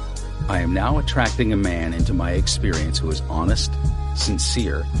to it, I am now attracting a man into my experience who is honest,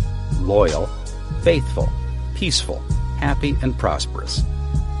 sincere, loyal, faithful, peaceful, happy, and prosperous.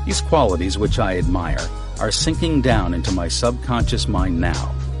 These qualities which I admire are sinking down into my subconscious mind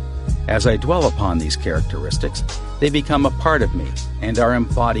now. As I dwell upon these characteristics, they become a part of me and are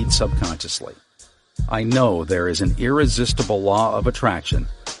embodied subconsciously. I know there is an irresistible law of attraction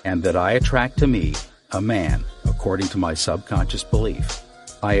and that I attract to me a man according to my subconscious belief.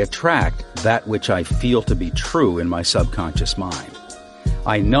 I attract that which I feel to be true in my subconscious mind.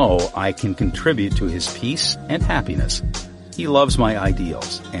 I know I can contribute to his peace and happiness. He loves my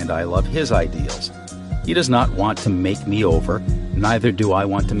ideals, and I love his ideals. He does not want to make me over, neither do I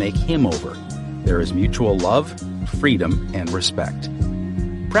want to make him over. There is mutual love, freedom, and respect.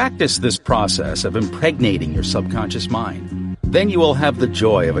 Practice this process of impregnating your subconscious mind. Then you will have the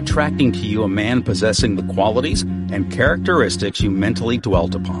joy of attracting to you a man possessing the qualities and characteristics you mentally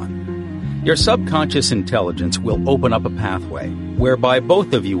dwelt upon. Your subconscious intelligence will open up a pathway whereby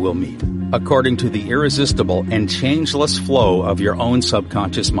both of you will meet, according to the irresistible and changeless flow of your own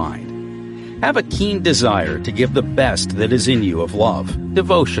subconscious mind. Have a keen desire to give the best that is in you of love,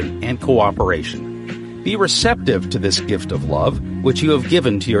 devotion, and cooperation. Be receptive to this gift of love which you have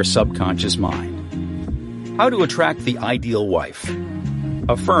given to your subconscious mind. How to attract the ideal wife.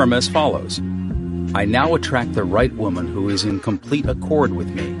 Affirm as follows. I now attract the right woman who is in complete accord with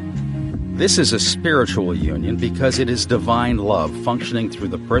me. This is a spiritual union because it is divine love functioning through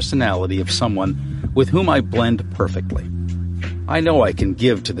the personality of someone with whom I blend perfectly. I know I can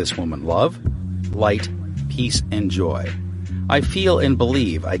give to this woman love, light, peace, and joy. I feel and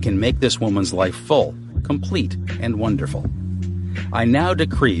believe I can make this woman's life full, complete, and wonderful. I now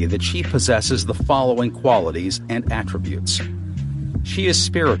decree that she possesses the following qualities and attributes. She is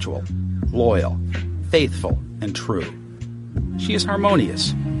spiritual, loyal, faithful, and true. She is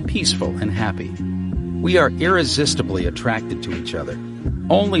harmonious, peaceful, and happy. We are irresistibly attracted to each other.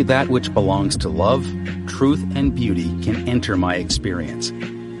 Only that which belongs to love, truth, and beauty can enter my experience.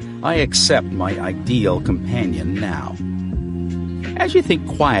 I accept my ideal companion now. As you think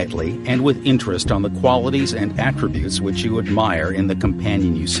quietly and with interest on the qualities and attributes which you admire in the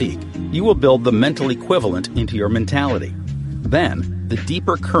companion you seek, you will build the mental equivalent into your mentality. Then, the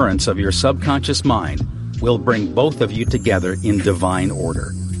deeper currents of your subconscious mind will bring both of you together in divine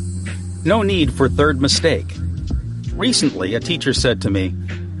order. No need for third mistake. Recently, a teacher said to me,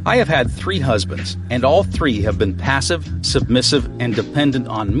 I have had 3 husbands, and all 3 have been passive, submissive, and dependent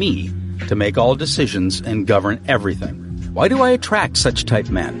on me to make all decisions and govern everything. Why do I attract such type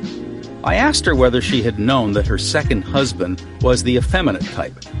men? I asked her whether she had known that her second husband was the effeminate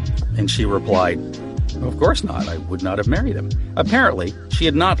type, and she replied, Of course not, I would not have married him. Apparently, she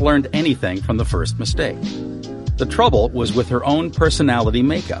had not learned anything from the first mistake. The trouble was with her own personality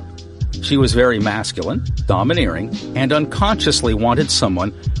makeup. She was very masculine, domineering, and unconsciously wanted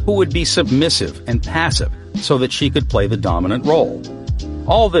someone who would be submissive and passive so that she could play the dominant role.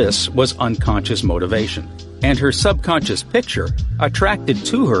 All this was unconscious motivation, and her subconscious picture attracted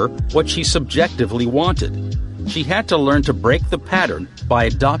to her what she subjectively wanted. She had to learn to break the pattern by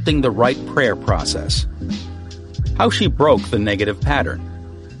adopting the right prayer process. How she broke the negative pattern.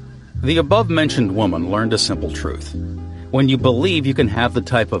 The above-mentioned woman learned a simple truth. When you believe you can have the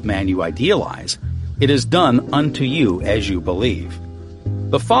type of man you idealize, it is done unto you as you believe.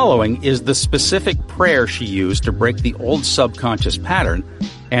 The following is the specific prayer she used to break the old subconscious pattern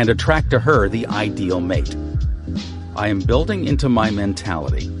and attract to her the ideal mate. I am building into my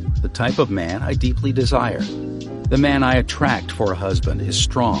mentality the type of man I deeply desire. The man I attract for a husband is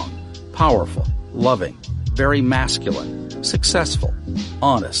strong, powerful, loving, very masculine, successful,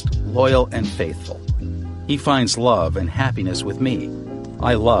 honest, loyal, and faithful. He finds love and happiness with me.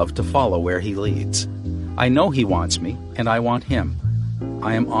 I love to follow where he leads. I know he wants me, and I want him.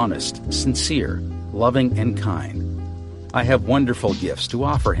 I am honest, sincere, loving, and kind. I have wonderful gifts to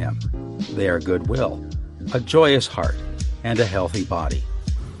offer him. They are goodwill, a joyous heart, and a healthy body.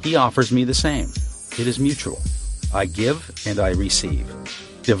 He offers me the same. It is mutual. I give and I receive.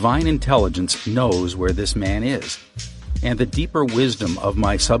 Divine intelligence knows where this man is, and the deeper wisdom of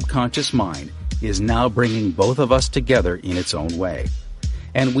my subconscious mind is now bringing both of us together in its own way.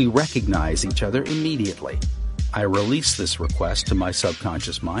 And we recognize each other immediately. I release this request to my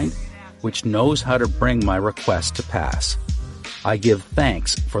subconscious mind, which knows how to bring my request to pass. I give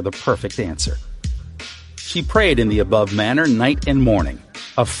thanks for the perfect answer. She prayed in the above manner night and morning,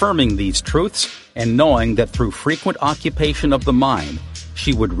 affirming these truths and knowing that through frequent occupation of the mind,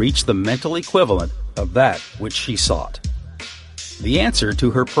 she would reach the mental equivalent of that which she sought. The answer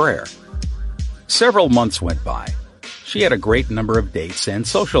to her prayer. Several months went by. She had a great number of dates and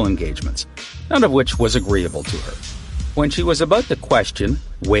social engagements, none of which was agreeable to her. When she was about to question,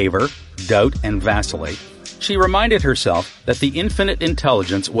 waver, doubt, and vacillate, she reminded herself that the infinite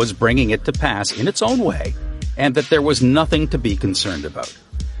intelligence was bringing it to pass in its own way, and that there was nothing to be concerned about.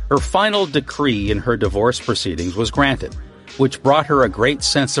 Her final decree in her divorce proceedings was granted, which brought her a great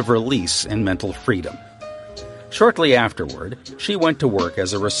sense of release and mental freedom. Shortly afterward, she went to work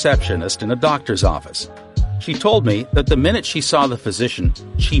as a receptionist in a doctor's office. She told me that the minute she saw the physician,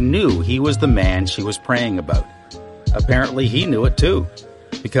 she knew he was the man she was praying about. Apparently he knew it too,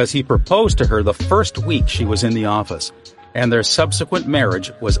 because he proposed to her the first week she was in the office, and their subsequent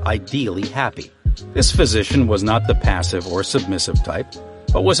marriage was ideally happy. This physician was not the passive or submissive type,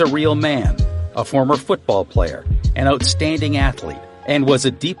 but was a real man, a former football player, an outstanding athlete, and was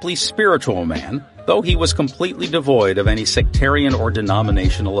a deeply spiritual man, though he was completely devoid of any sectarian or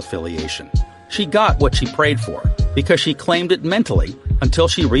denominational affiliation. She got what she prayed for, because she claimed it mentally until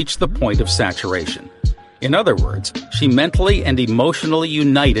she reached the point of saturation. In other words, she mentally and emotionally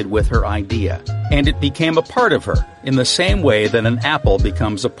united with her idea, and it became a part of her, in the same way that an apple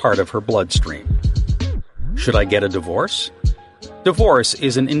becomes a part of her bloodstream. Should I get a divorce? Divorce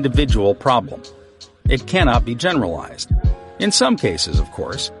is an individual problem. It cannot be generalized. In some cases, of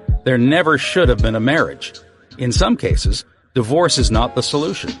course, there never should have been a marriage. In some cases, divorce is not the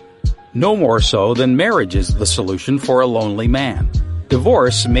solution. No more so than marriage is the solution for a lonely man.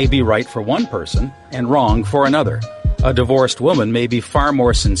 Divorce may be right for one person and wrong for another. A divorced woman may be far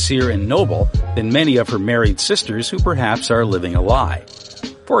more sincere and noble than many of her married sisters who perhaps are living a lie.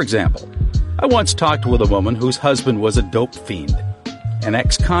 For example, I once talked with a woman whose husband was a dope fiend, an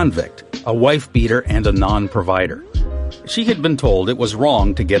ex-convict, a wife-beater, and a non-provider. She had been told it was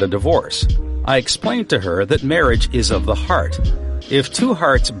wrong to get a divorce. I explained to her that marriage is of the heart. If two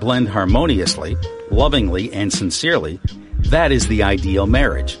hearts blend harmoniously, lovingly, and sincerely, that is the ideal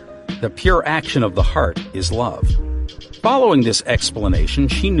marriage. The pure action of the heart is love. Following this explanation,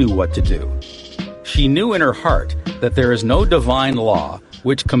 she knew what to do. She knew in her heart that there is no divine law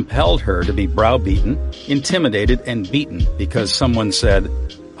which compelled her to be browbeaten, intimidated, and beaten because someone said,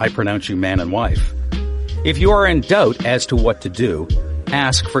 "I pronounce you man and wife." If you are in doubt as to what to do,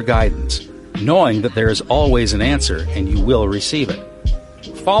 ask for guidance, knowing that there is always an answer and you will receive it.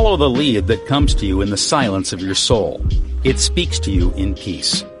 Follow the lead that comes to you in the silence of your soul. It speaks to you in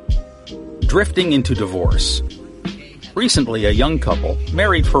peace. Drifting into divorce. Recently, a young couple,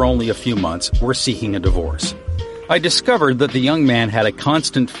 married for only a few months, were seeking a divorce. I discovered that the young man had a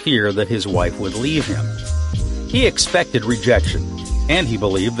constant fear that his wife would leave him. He expected rejection, and he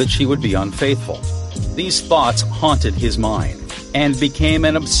believed that she would be unfaithful. These thoughts haunted his mind and became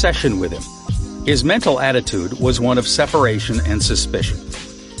an obsession with him. His mental attitude was one of separation and suspicion.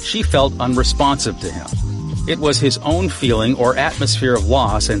 She felt unresponsive to him. It was his own feeling or atmosphere of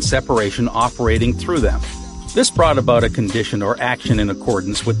loss and separation operating through them. This brought about a condition or action in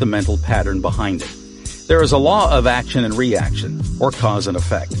accordance with the mental pattern behind it. There is a law of action and reaction, or cause and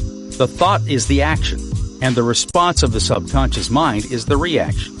effect. The thought is the action, and the response of the subconscious mind is the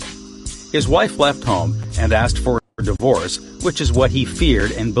reaction. His wife left home and asked for a divorce, which is what he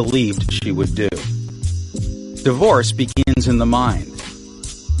feared and believed she would do. Divorce begins in the mind.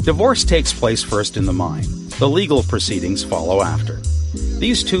 Divorce takes place first in the mind. The legal proceedings follow after.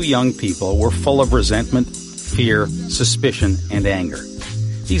 These two young people were full of resentment, fear, suspicion, and anger.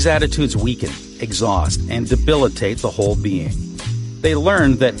 These attitudes weaken, exhaust, and debilitate the whole being. They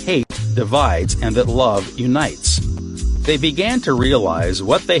learned that hate divides and that love unites. They began to realize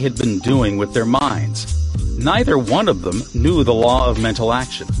what they had been doing with their minds. Neither one of them knew the law of mental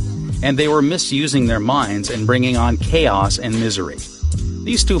action, and they were misusing their minds and bringing on chaos and misery.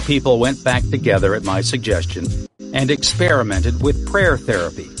 These two people went back together at my suggestion and experimented with prayer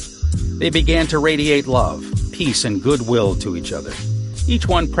therapy. They began to radiate love, peace, and goodwill to each other. Each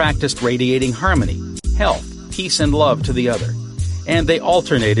one practiced radiating harmony, health, peace, and love to the other, and they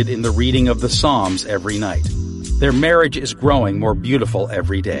alternated in the reading of the Psalms every night. Their marriage is growing more beautiful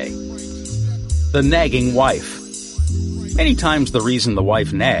every day. The nagging wife. Many times the reason the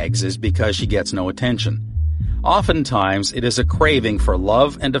wife nags is because she gets no attention. Oftentimes it is a craving for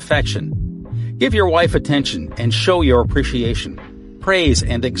love and affection. Give your wife attention and show your appreciation. Praise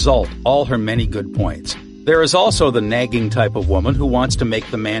and exalt all her many good points. There is also the nagging type of woman who wants to make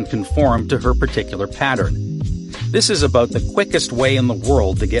the man conform to her particular pattern. This is about the quickest way in the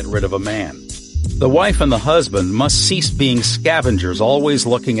world to get rid of a man. The wife and the husband must cease being scavengers, always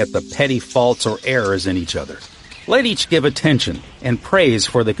looking at the petty faults or errors in each other. Let each give attention and praise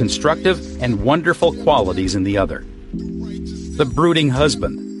for the constructive and wonderful qualities in the other. The brooding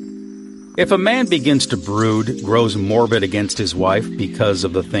husband. If a man begins to brood, grows morbid against his wife because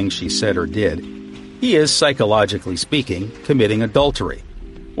of the things she said or did, he is, psychologically speaking, committing adultery.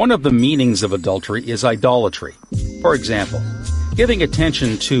 One of the meanings of adultery is idolatry. For example, giving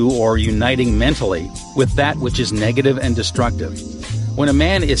attention to or uniting mentally with that which is negative and destructive. When a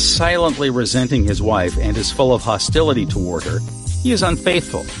man is silently resenting his wife and is full of hostility toward her, he is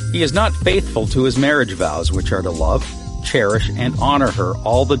unfaithful. He is not faithful to his marriage vows, which are to love, cherish, and honor her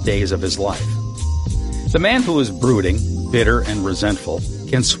all the days of his life. The man who is brooding, bitter, and resentful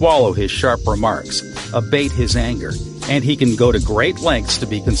can swallow his sharp remarks, abate his anger, and he can go to great lengths to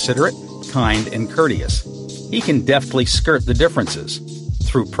be considerate, kind, and courteous. He can deftly skirt the differences.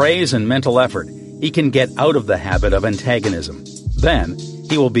 Through praise and mental effort, he can get out of the habit of antagonism. Then,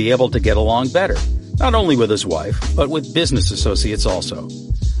 he will be able to get along better, not only with his wife, but with business associates also.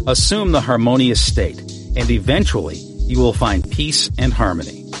 Assume the harmonious state, and eventually you will find peace and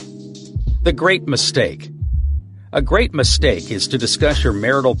harmony. The great mistake. A great mistake is to discuss your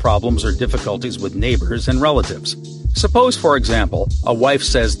marital problems or difficulties with neighbors and relatives. Suppose, for example, a wife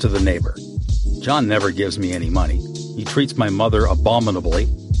says to the neighbor, "John never gives me any money. He treats my mother abominably,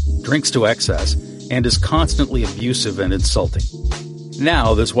 drinks to excess, and is constantly abusive and insulting."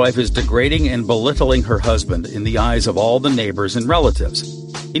 Now this wife is degrading and belittling her husband in the eyes of all the neighbors and relatives.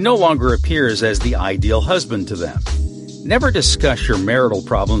 He no longer appears as the ideal husband to them. Never discuss your marital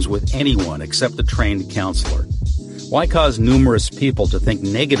problems with anyone except a trained counselor. Why cause numerous people to think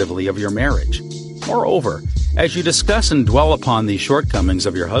negatively of your marriage? Moreover, as you discuss and dwell upon the shortcomings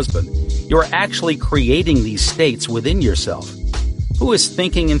of your husband, you are actually creating these states within yourself. Who is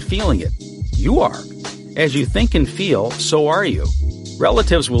thinking and feeling it? You are. As you think and feel, so are you.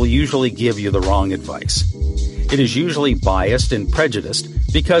 Relatives will usually give you the wrong advice. It is usually biased and prejudiced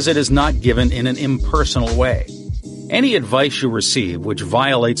because it is not given in an impersonal way. Any advice you receive which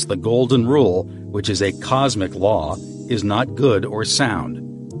violates the golden rule, which is a cosmic law, is not good or sound.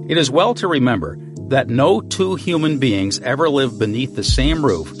 It is well to remember that no two human beings ever live beneath the same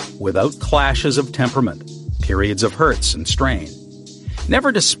roof without clashes of temperament, periods of hurts and strain.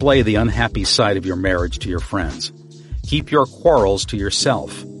 Never display the unhappy side of your marriage to your friends. Keep your quarrels to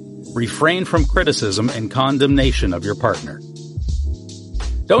yourself. Refrain from criticism and condemnation of your partner.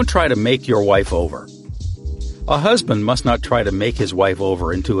 Don't try to make your wife over. A husband must not try to make his wife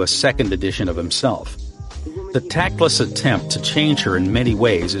over into a second edition of himself. The tactless attempt to change her in many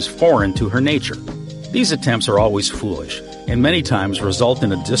ways is foreign to her nature. These attempts are always foolish, and many times result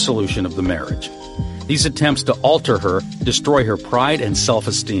in a dissolution of the marriage. These attempts to alter her destroy her pride and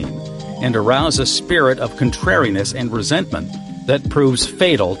self-esteem, and arouse a spirit of contrariness and resentment that proves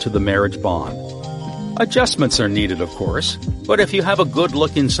fatal to the marriage bond. Adjustments are needed, of course, but if you have a good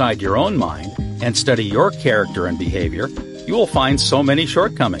look inside your own mind and study your character and behavior, you will find so many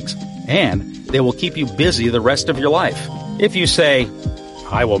shortcomings, and they will keep you busy the rest of your life. If you say,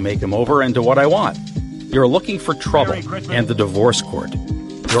 "I will make him over into what I want," you're looking for trouble and the divorce court.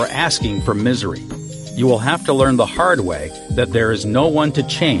 You're asking for misery. You will have to learn the hard way that there is no one to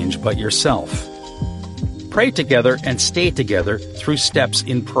change but yourself. Pray together and stay together through steps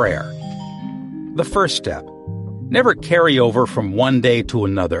in prayer. The first step. Never carry over from one day to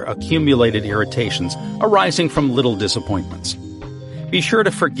another accumulated irritations arising from little disappointments. Be sure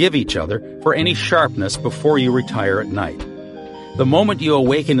to forgive each other for any sharpness before you retire at night. The moment you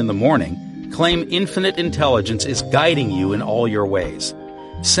awaken in the morning, claim infinite intelligence is guiding you in all your ways,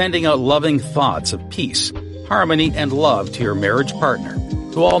 sending out loving thoughts of peace, harmony, and love to your marriage partner,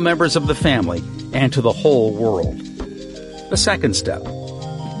 to all members of the family, and to the whole world. The second step.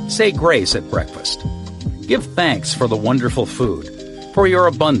 Say grace at breakfast. Give thanks for the wonderful food, for your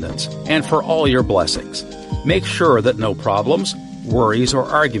abundance, and for all your blessings. Make sure that no problems, worries, or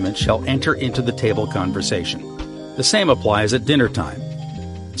arguments shall enter into the table conversation. The same applies at dinner time.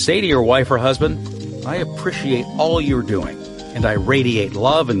 Say to your wife or husband, "I appreciate all you're doing, and I radiate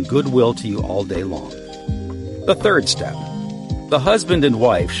love and goodwill to you all day long." The third step. The husband and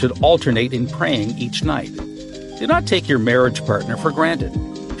wife should alternate in praying each night. Do not take your marriage partner for granted.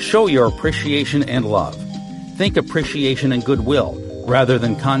 Show your appreciation and love. Think appreciation and goodwill rather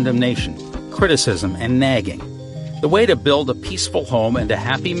than condemnation, criticism, and nagging. The way to build a peaceful home and a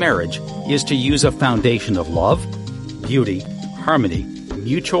happy marriage is to use a foundation of love, beauty, harmony,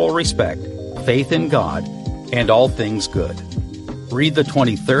 mutual respect, faith in God, and all things good. Read the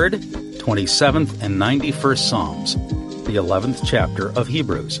 23rd, 27th, and 91st Psalms, the 11th chapter of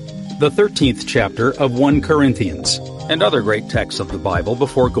Hebrews, the 13th chapter of 1 Corinthians, and other great texts of the Bible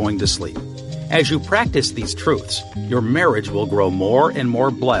before going to sleep. As you practice these truths, your marriage will grow more and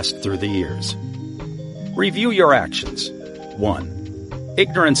more blessed through the years. Review your actions. 1.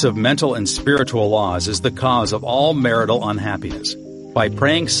 Ignorance of mental and spiritual laws is the cause of all marital unhappiness. By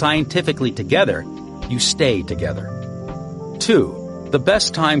praying scientifically together, you stay together. 2. The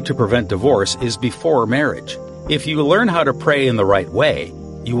best time to prevent divorce is before marriage. If you learn how to pray in the right way,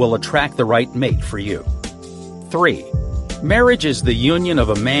 you will attract the right mate for you. 3. Marriage is the union of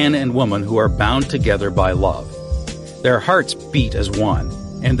a man and woman who are bound together by love. Their hearts beat as one,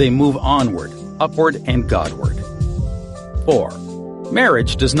 and they move onward, upward, and Godward. 4.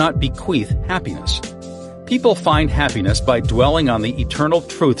 Marriage does not bequeath happiness. People find happiness by dwelling on the eternal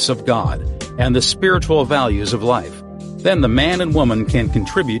truths of God and the spiritual values of life. Then the man and woman can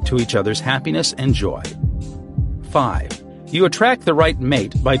contribute to each other's happiness and joy. 5. You attract the right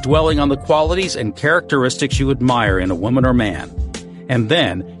mate by dwelling on the qualities and characteristics you admire in a woman or man, and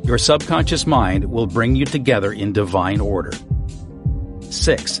then your subconscious mind will bring you together in divine order.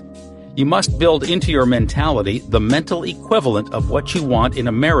 6. You must build into your mentality the mental equivalent of what you want in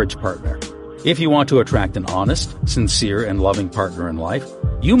a marriage partner. If you want to attract an honest, sincere, and loving partner in life,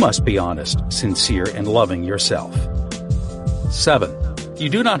 you must be honest, sincere, and loving yourself. 7. You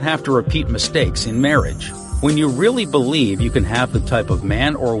do not have to repeat mistakes in marriage. When you really believe you can have the type of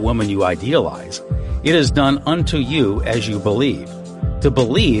man or woman you idealize, it is done unto you as you believe. To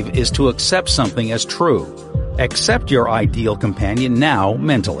believe is to accept something as true. Accept your ideal companion now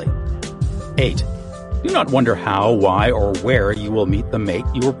mentally. 8. Do not wonder how, why, or where you will meet the mate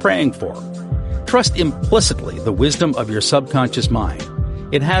you are praying for. Trust implicitly the wisdom of your subconscious mind.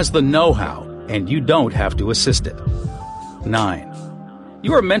 It has the know-how, and you don't have to assist it. 9.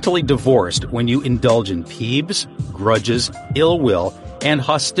 You are mentally divorced when you indulge in peeves, grudges, ill will, and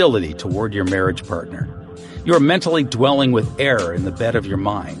hostility toward your marriage partner. You are mentally dwelling with error in the bed of your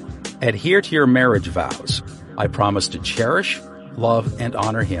mind. Adhere to your marriage vows. I promise to cherish, love, and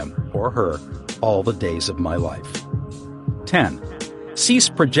honor him or her all the days of my life. 10. Cease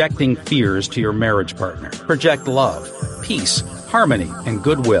projecting fears to your marriage partner. Project love, peace, harmony, and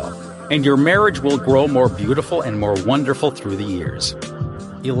goodwill, and your marriage will grow more beautiful and more wonderful through the years.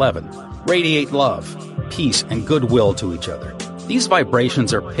 11. Radiate love, peace, and goodwill to each other. These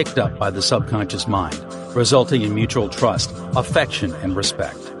vibrations are picked up by the subconscious mind, resulting in mutual trust, affection, and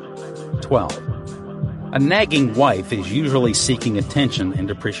respect. 12. A nagging wife is usually seeking attention and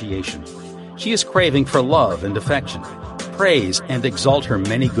appreciation. She is craving for love and affection. Praise and exalt her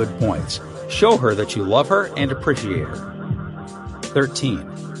many good points. Show her that you love her and appreciate her. 13.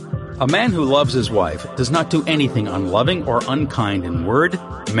 A man who loves his wife does not do anything unloving or unkind in word,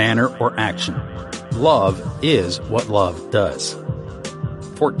 manner, or action. Love is what love does.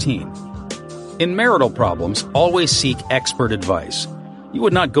 14. In marital problems, always seek expert advice. You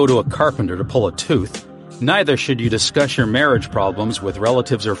would not go to a carpenter to pull a tooth. Neither should you discuss your marriage problems with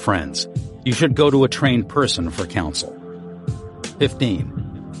relatives or friends. You should go to a trained person for counsel.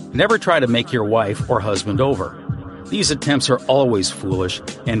 15. Never try to make your wife or husband over. These attempts are always foolish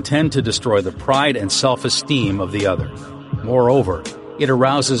and tend to destroy the pride and self-esteem of the other. Moreover, it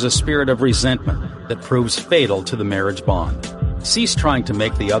arouses a spirit of resentment that proves fatal to the marriage bond. Cease trying to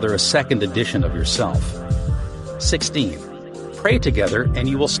make the other a second edition of yourself. 16. Pray together and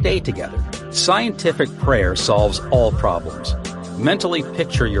you will stay together. Scientific prayer solves all problems. Mentally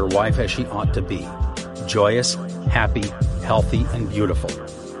picture your wife as she ought to be. Joyous, happy, healthy, and beautiful.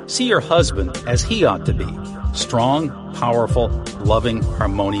 See your husband as he ought to be. Strong, powerful, loving,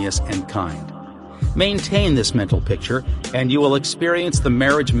 harmonious, and kind. Maintain this mental picture, and you will experience the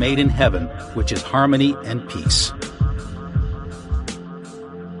marriage made in heaven, which is harmony and peace.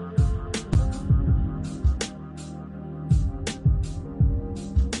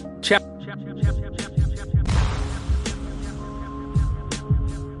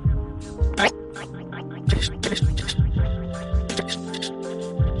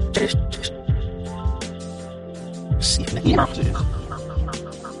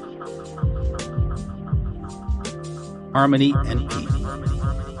 Harmony and peace.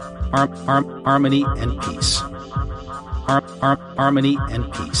 Harmony and peace. Harmony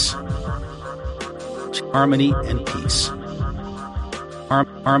and peace. Harmony and peace.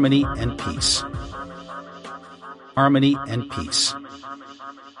 Harmony and peace. harmony, and peace.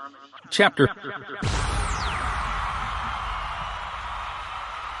 Chapter.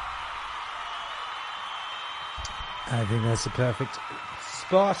 I think that's a perfect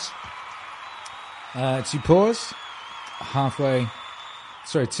spot to pause halfway,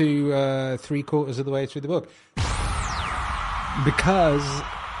 sorry, to 3/4 of the way through the book. Because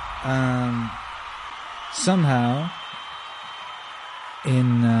somehow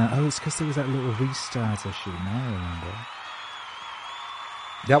in, it's because there was that little restart issue, now I remember.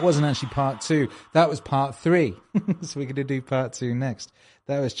 That wasn't actually part 2, that was part 3. So we're going to do part 2 next.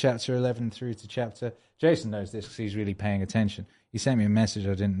 That was chapter 11 through to chapter... Jason knows this because he's really paying attention. He sent me a message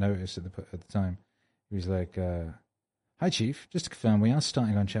I didn't notice at the time. He was like, "Hi, Chief. Just to confirm, we are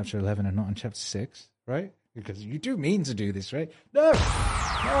starting on chapter 11 and not on chapter 6, right? Because you do mean to do this, right?" No,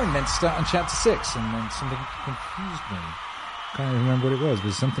 I meant to start on chapter 6, and then something confused me. Can't even remember what it was,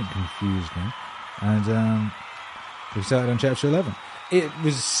 but something confused me. And we started on chapter 11. It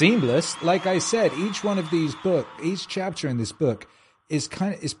was seamless. Like I said, each chapter in this book is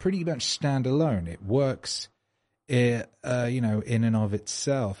pretty much standalone. It works, in and of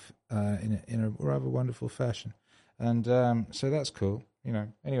itself, in a rather wonderful fashion, and so that's cool.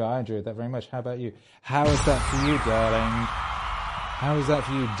 Anyway, I enjoyed that very much. How about you? How is that for you, darling? How is that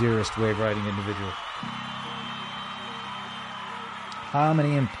for you, dearest wave riding individual?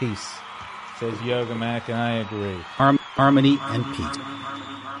 Harmony and peace, says Yoga Mac, and I agree. Harmony and peace.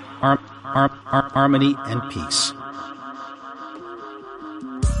 Harmony and peace.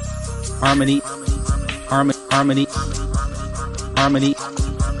 Harmony, harmony,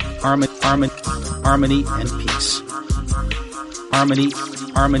 and peace. Harmony,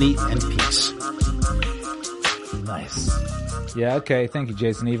 and peace. Nice. Yeah, okay, thank you,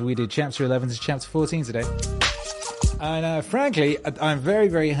 Jason Eva. We did chapter 11 to chapter 14 today. And frankly, I'm very,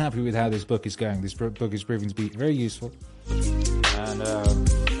 very happy with how this book is going. This book is proving to be very useful and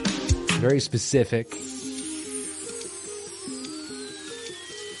very specific.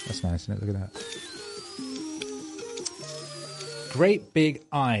 That's nice, isn't it? Look at that. Great big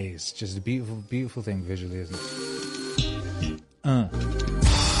eyes. Just a beautiful, beautiful thing visually, isn't it?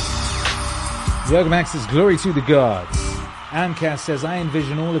 Yoga Max says, "Glory to the gods." Amcast says, "I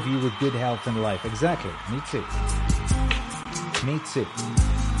envision all of you with good health and life." Exactly. Me too. Me too.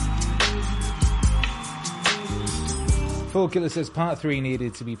 Full Killer says, "Part 3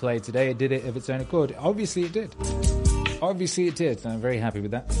 needed to be played today. It did it of its own accord." Obviously it did. Obviously it did, and I'm very happy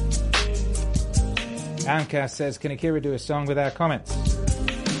with that. Amcast says, "Can Akira do a song with our comments?"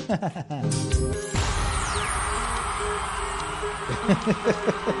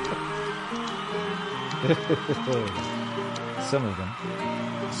 Some of them.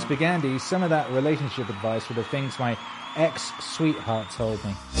 Spagandi, some of that relationship advice were the things my ex-sweetheart told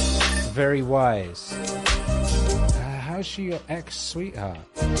me. Very wise. How's she your ex-sweetheart?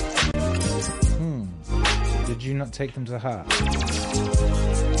 Did you not take them to heart?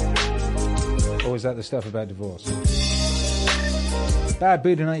 Or was that the stuff about divorce? Bad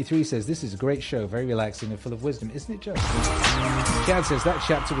Buddha 93 says, "This is a great show, very relaxing and full of wisdom." Isn't it just? Chad says, "That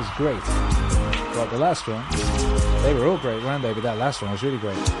chapter was great." Well, the last one, they were all great, weren't they? But that last one was really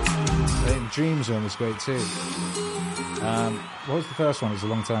great. I think the Dreams one was great too. What was the first one? It was a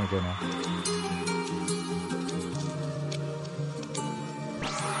long time ago now.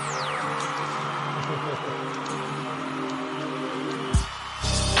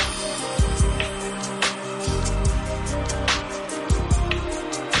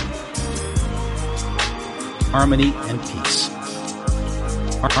 Harmony and peace.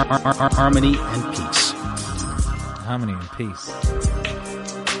 Harmony and peace. Harmony and peace.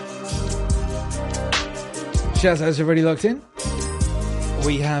 Shaz, already locked in?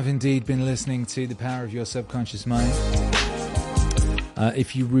 We have indeed been listening to The Power of Your Subconscious Mind.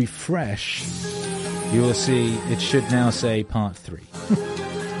 If you refresh, you will see it should now say part 3.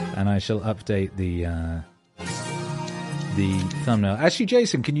 And I shall update the thumbnail. Actually,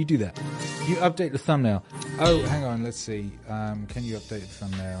 Jason, can you do that? You update the thumbnail. Oh, hang on, let's see. Can you update the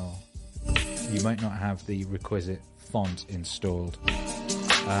thumbnail? You might not have the requisite font installed.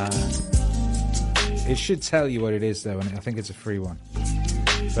 It should tell you what it is, though, and I think it's a free one.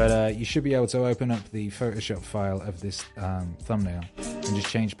 But you should be able to open up the Photoshop file of this thumbnail and just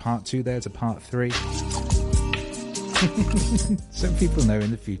change part 2 there to part 3. So people know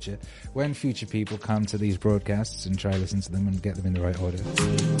in the future, when future people come to these broadcasts and try to listen to them and get them in the right order.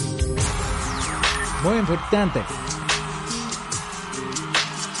 Muy importante.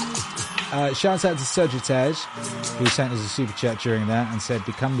 Shouts out to Sagittarius, who sent us a super chat during that and said,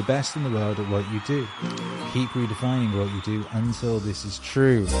 "Become the best in the world at what you do. Keep redefining what you do until this is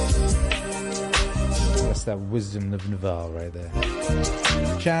true." That's that wisdom of Naval right there.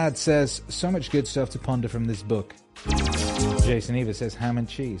 Chad says, so much good stuff to ponder from this book. Jason Eva says, ham and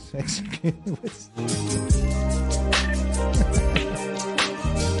cheese.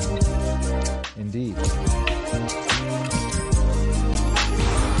 Indeed.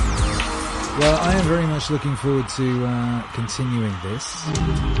 Well, I am very much looking forward to continuing this.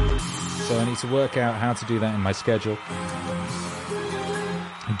 So I need to work out how to do that in my schedule.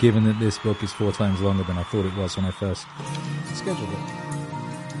 Given that this book is 4 times longer than I thought it was when I first scheduled it.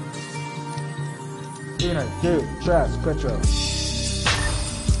 1, 2, 3, 4.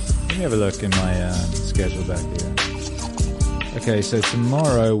 Let me have a look in my schedule back here. Okay, so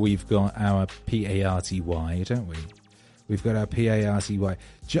tomorrow we've got our PARTY, don't we? We've got our PARTY.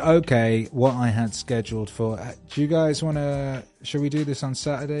 Okay, what I had scheduled for... do you guys want to... Shall we do this on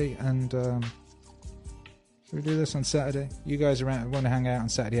Saturday? And shall we do this on Saturday? You guys want to hang out on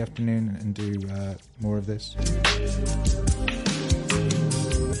Saturday afternoon and do more of this?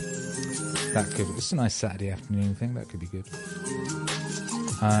 That could... It's a nice Saturday afternoon thing. That could be good.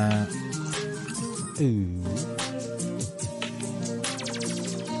 Ooh.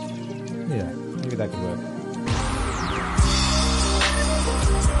 Yeah, maybe that could work.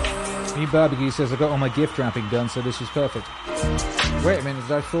 Me Barbecue says, I got all my gift wrapping done, so this is perfect. Wait a minute,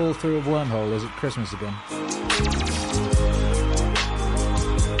 did I fall through a wormhole? Is it Christmas again?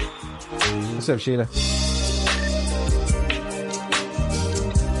 What's up, Sheila?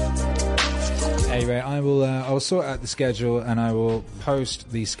 Anyway, I'll sort out the schedule and I will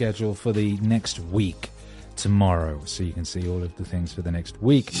post the schedule for the next week tomorrow, so you can see all of the things for the next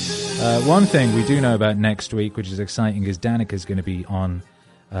week. One thing we do know about next week, which is exciting, is Danica's going to be on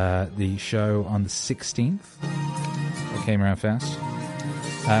the show on the 16th. That came around fast.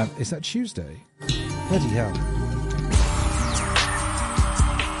 Is that Tuesday? Bloody hell.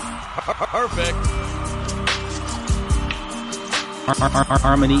 Perfect.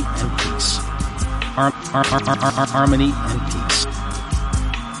 Harmony and peace. Harmony and peace.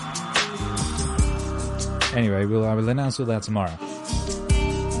 Anyway, I will announce all that tomorrow.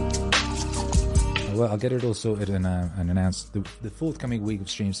 Well, I'll get it all sorted and announce the forthcoming week of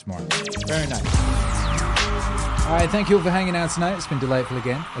streams tomorrow. Very nice. Alright, thank you all for hanging out tonight. It's been delightful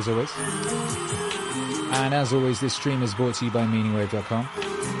again, as always. And as always, this stream is brought to you by meaningwave.com.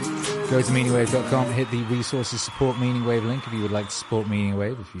 Go to meaningwave.com, hit the resources support Meaning Wave link if you would like to support Meaning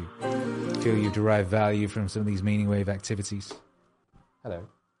Wave, if you feel you derive value from some of these Meaning Wave activities. Hello.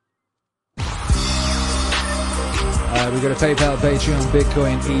 We've got a PayPal, Patreon,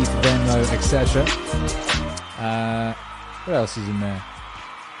 Bitcoin, ETH, Venmo, etc. What else is in there?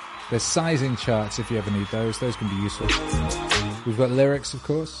 There's sizing charts if you ever need those. Those can be useful. We've got lyrics, of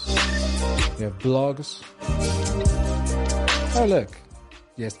course. We have blogs. Oh, look.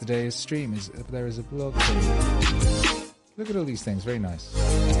 Yesterday's stream there is a blog thing. Look at all these things. Very nice.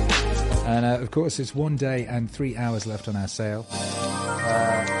 And, of course, it's 1 day and 3 hours left on our sale.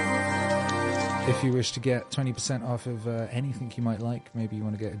 If you wish to get 20% off of anything you might like, maybe you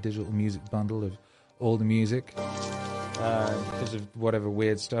want to get a digital music bundle of all the music because of whatever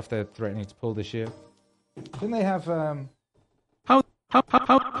weird stuff they're threatening to pull this year. Didn't they have... How?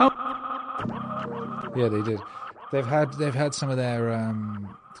 Yeah, they did. They've had some of their...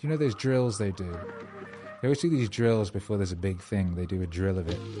 you know those drills they do? They always do these drills before there's a big thing. They do a drill of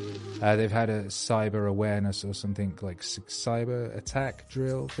it. They've had a cyber awareness or something like cyber attack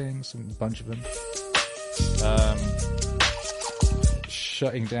drill thing, some bunch of them.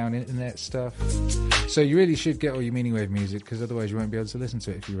 Shutting down internet stuff. So you really should get all your Meaning Wave music, because otherwise you won't be able to listen to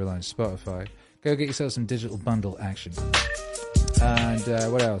it if you rely on Spotify. Go get yourself some digital bundle action. And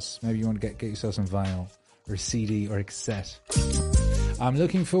what else? Maybe you want to get yourself some vinyl or a CD or a cassette. I'm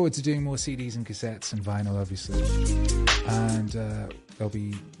looking forward to doing more CDs and cassettes and vinyl, obviously. And there'll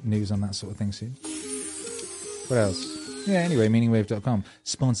be news on that sort of thing soon. What else? Yeah, anyway, meaningwave.com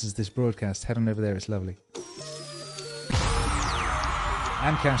sponsors this broadcast. Head on over there, it's lovely.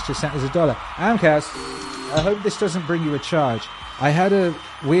 Amcash just sent us $1. Amcash, I hope this doesn't bring you a charge. I had a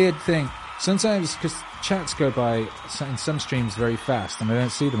weird thing. Sometimes, because chats go by in some streams very fast, and I don't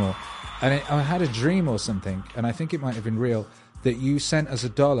see them all. And I had a dream or something, and I think it might have been real, that you sent us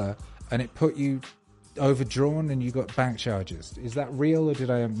 $1 and it put you overdrawn and you got bank charges. Is that real or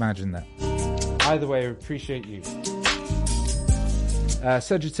did I imagine that? Either way, I appreciate you.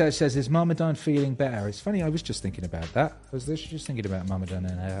 Sagittarius says, is Ramadan feeling better? It's funny, I was just thinking about that. I was literally just thinking about Ramadan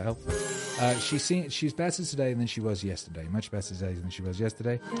and her health. She's better today than she was yesterday. Much better today than she was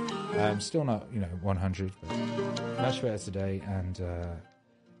yesterday. Still not, 100, but much better today. And,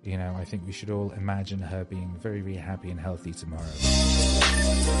 I think we should all imagine her being very, very happy and healthy tomorrow.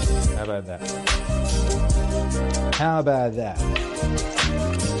 How about that? How about that?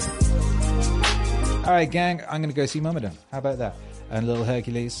 All right, gang, I'm going to go see Mama Done. How about that? And little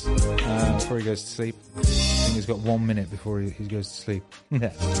Hercules, before he goes to sleep. I think he's got 1 minute before he goes to sleep.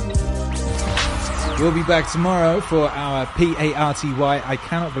 We'll be back tomorrow for our PARTY. I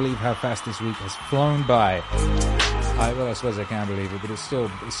cannot believe how fast this week has flown by. I suppose I can't believe it, but it still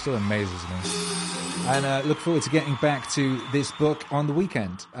amazes me. And look forward to getting back to this book on the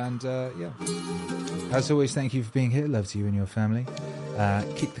weekend. And yeah, as always, thank you for being here. Love to you and your family.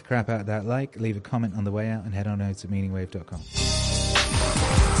 Kick the crap out of that like, leave a comment on the way out, and head on over to meaningwave.com.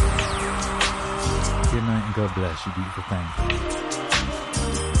 Good night and God bless you, beautiful thing.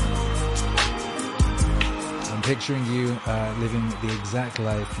 I'm picturing you living the exact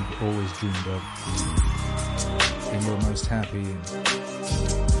life you've always dreamed of, in your most happy and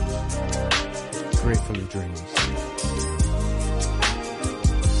grateful of dreams.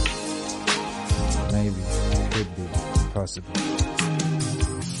 Maybe, could be, possibly.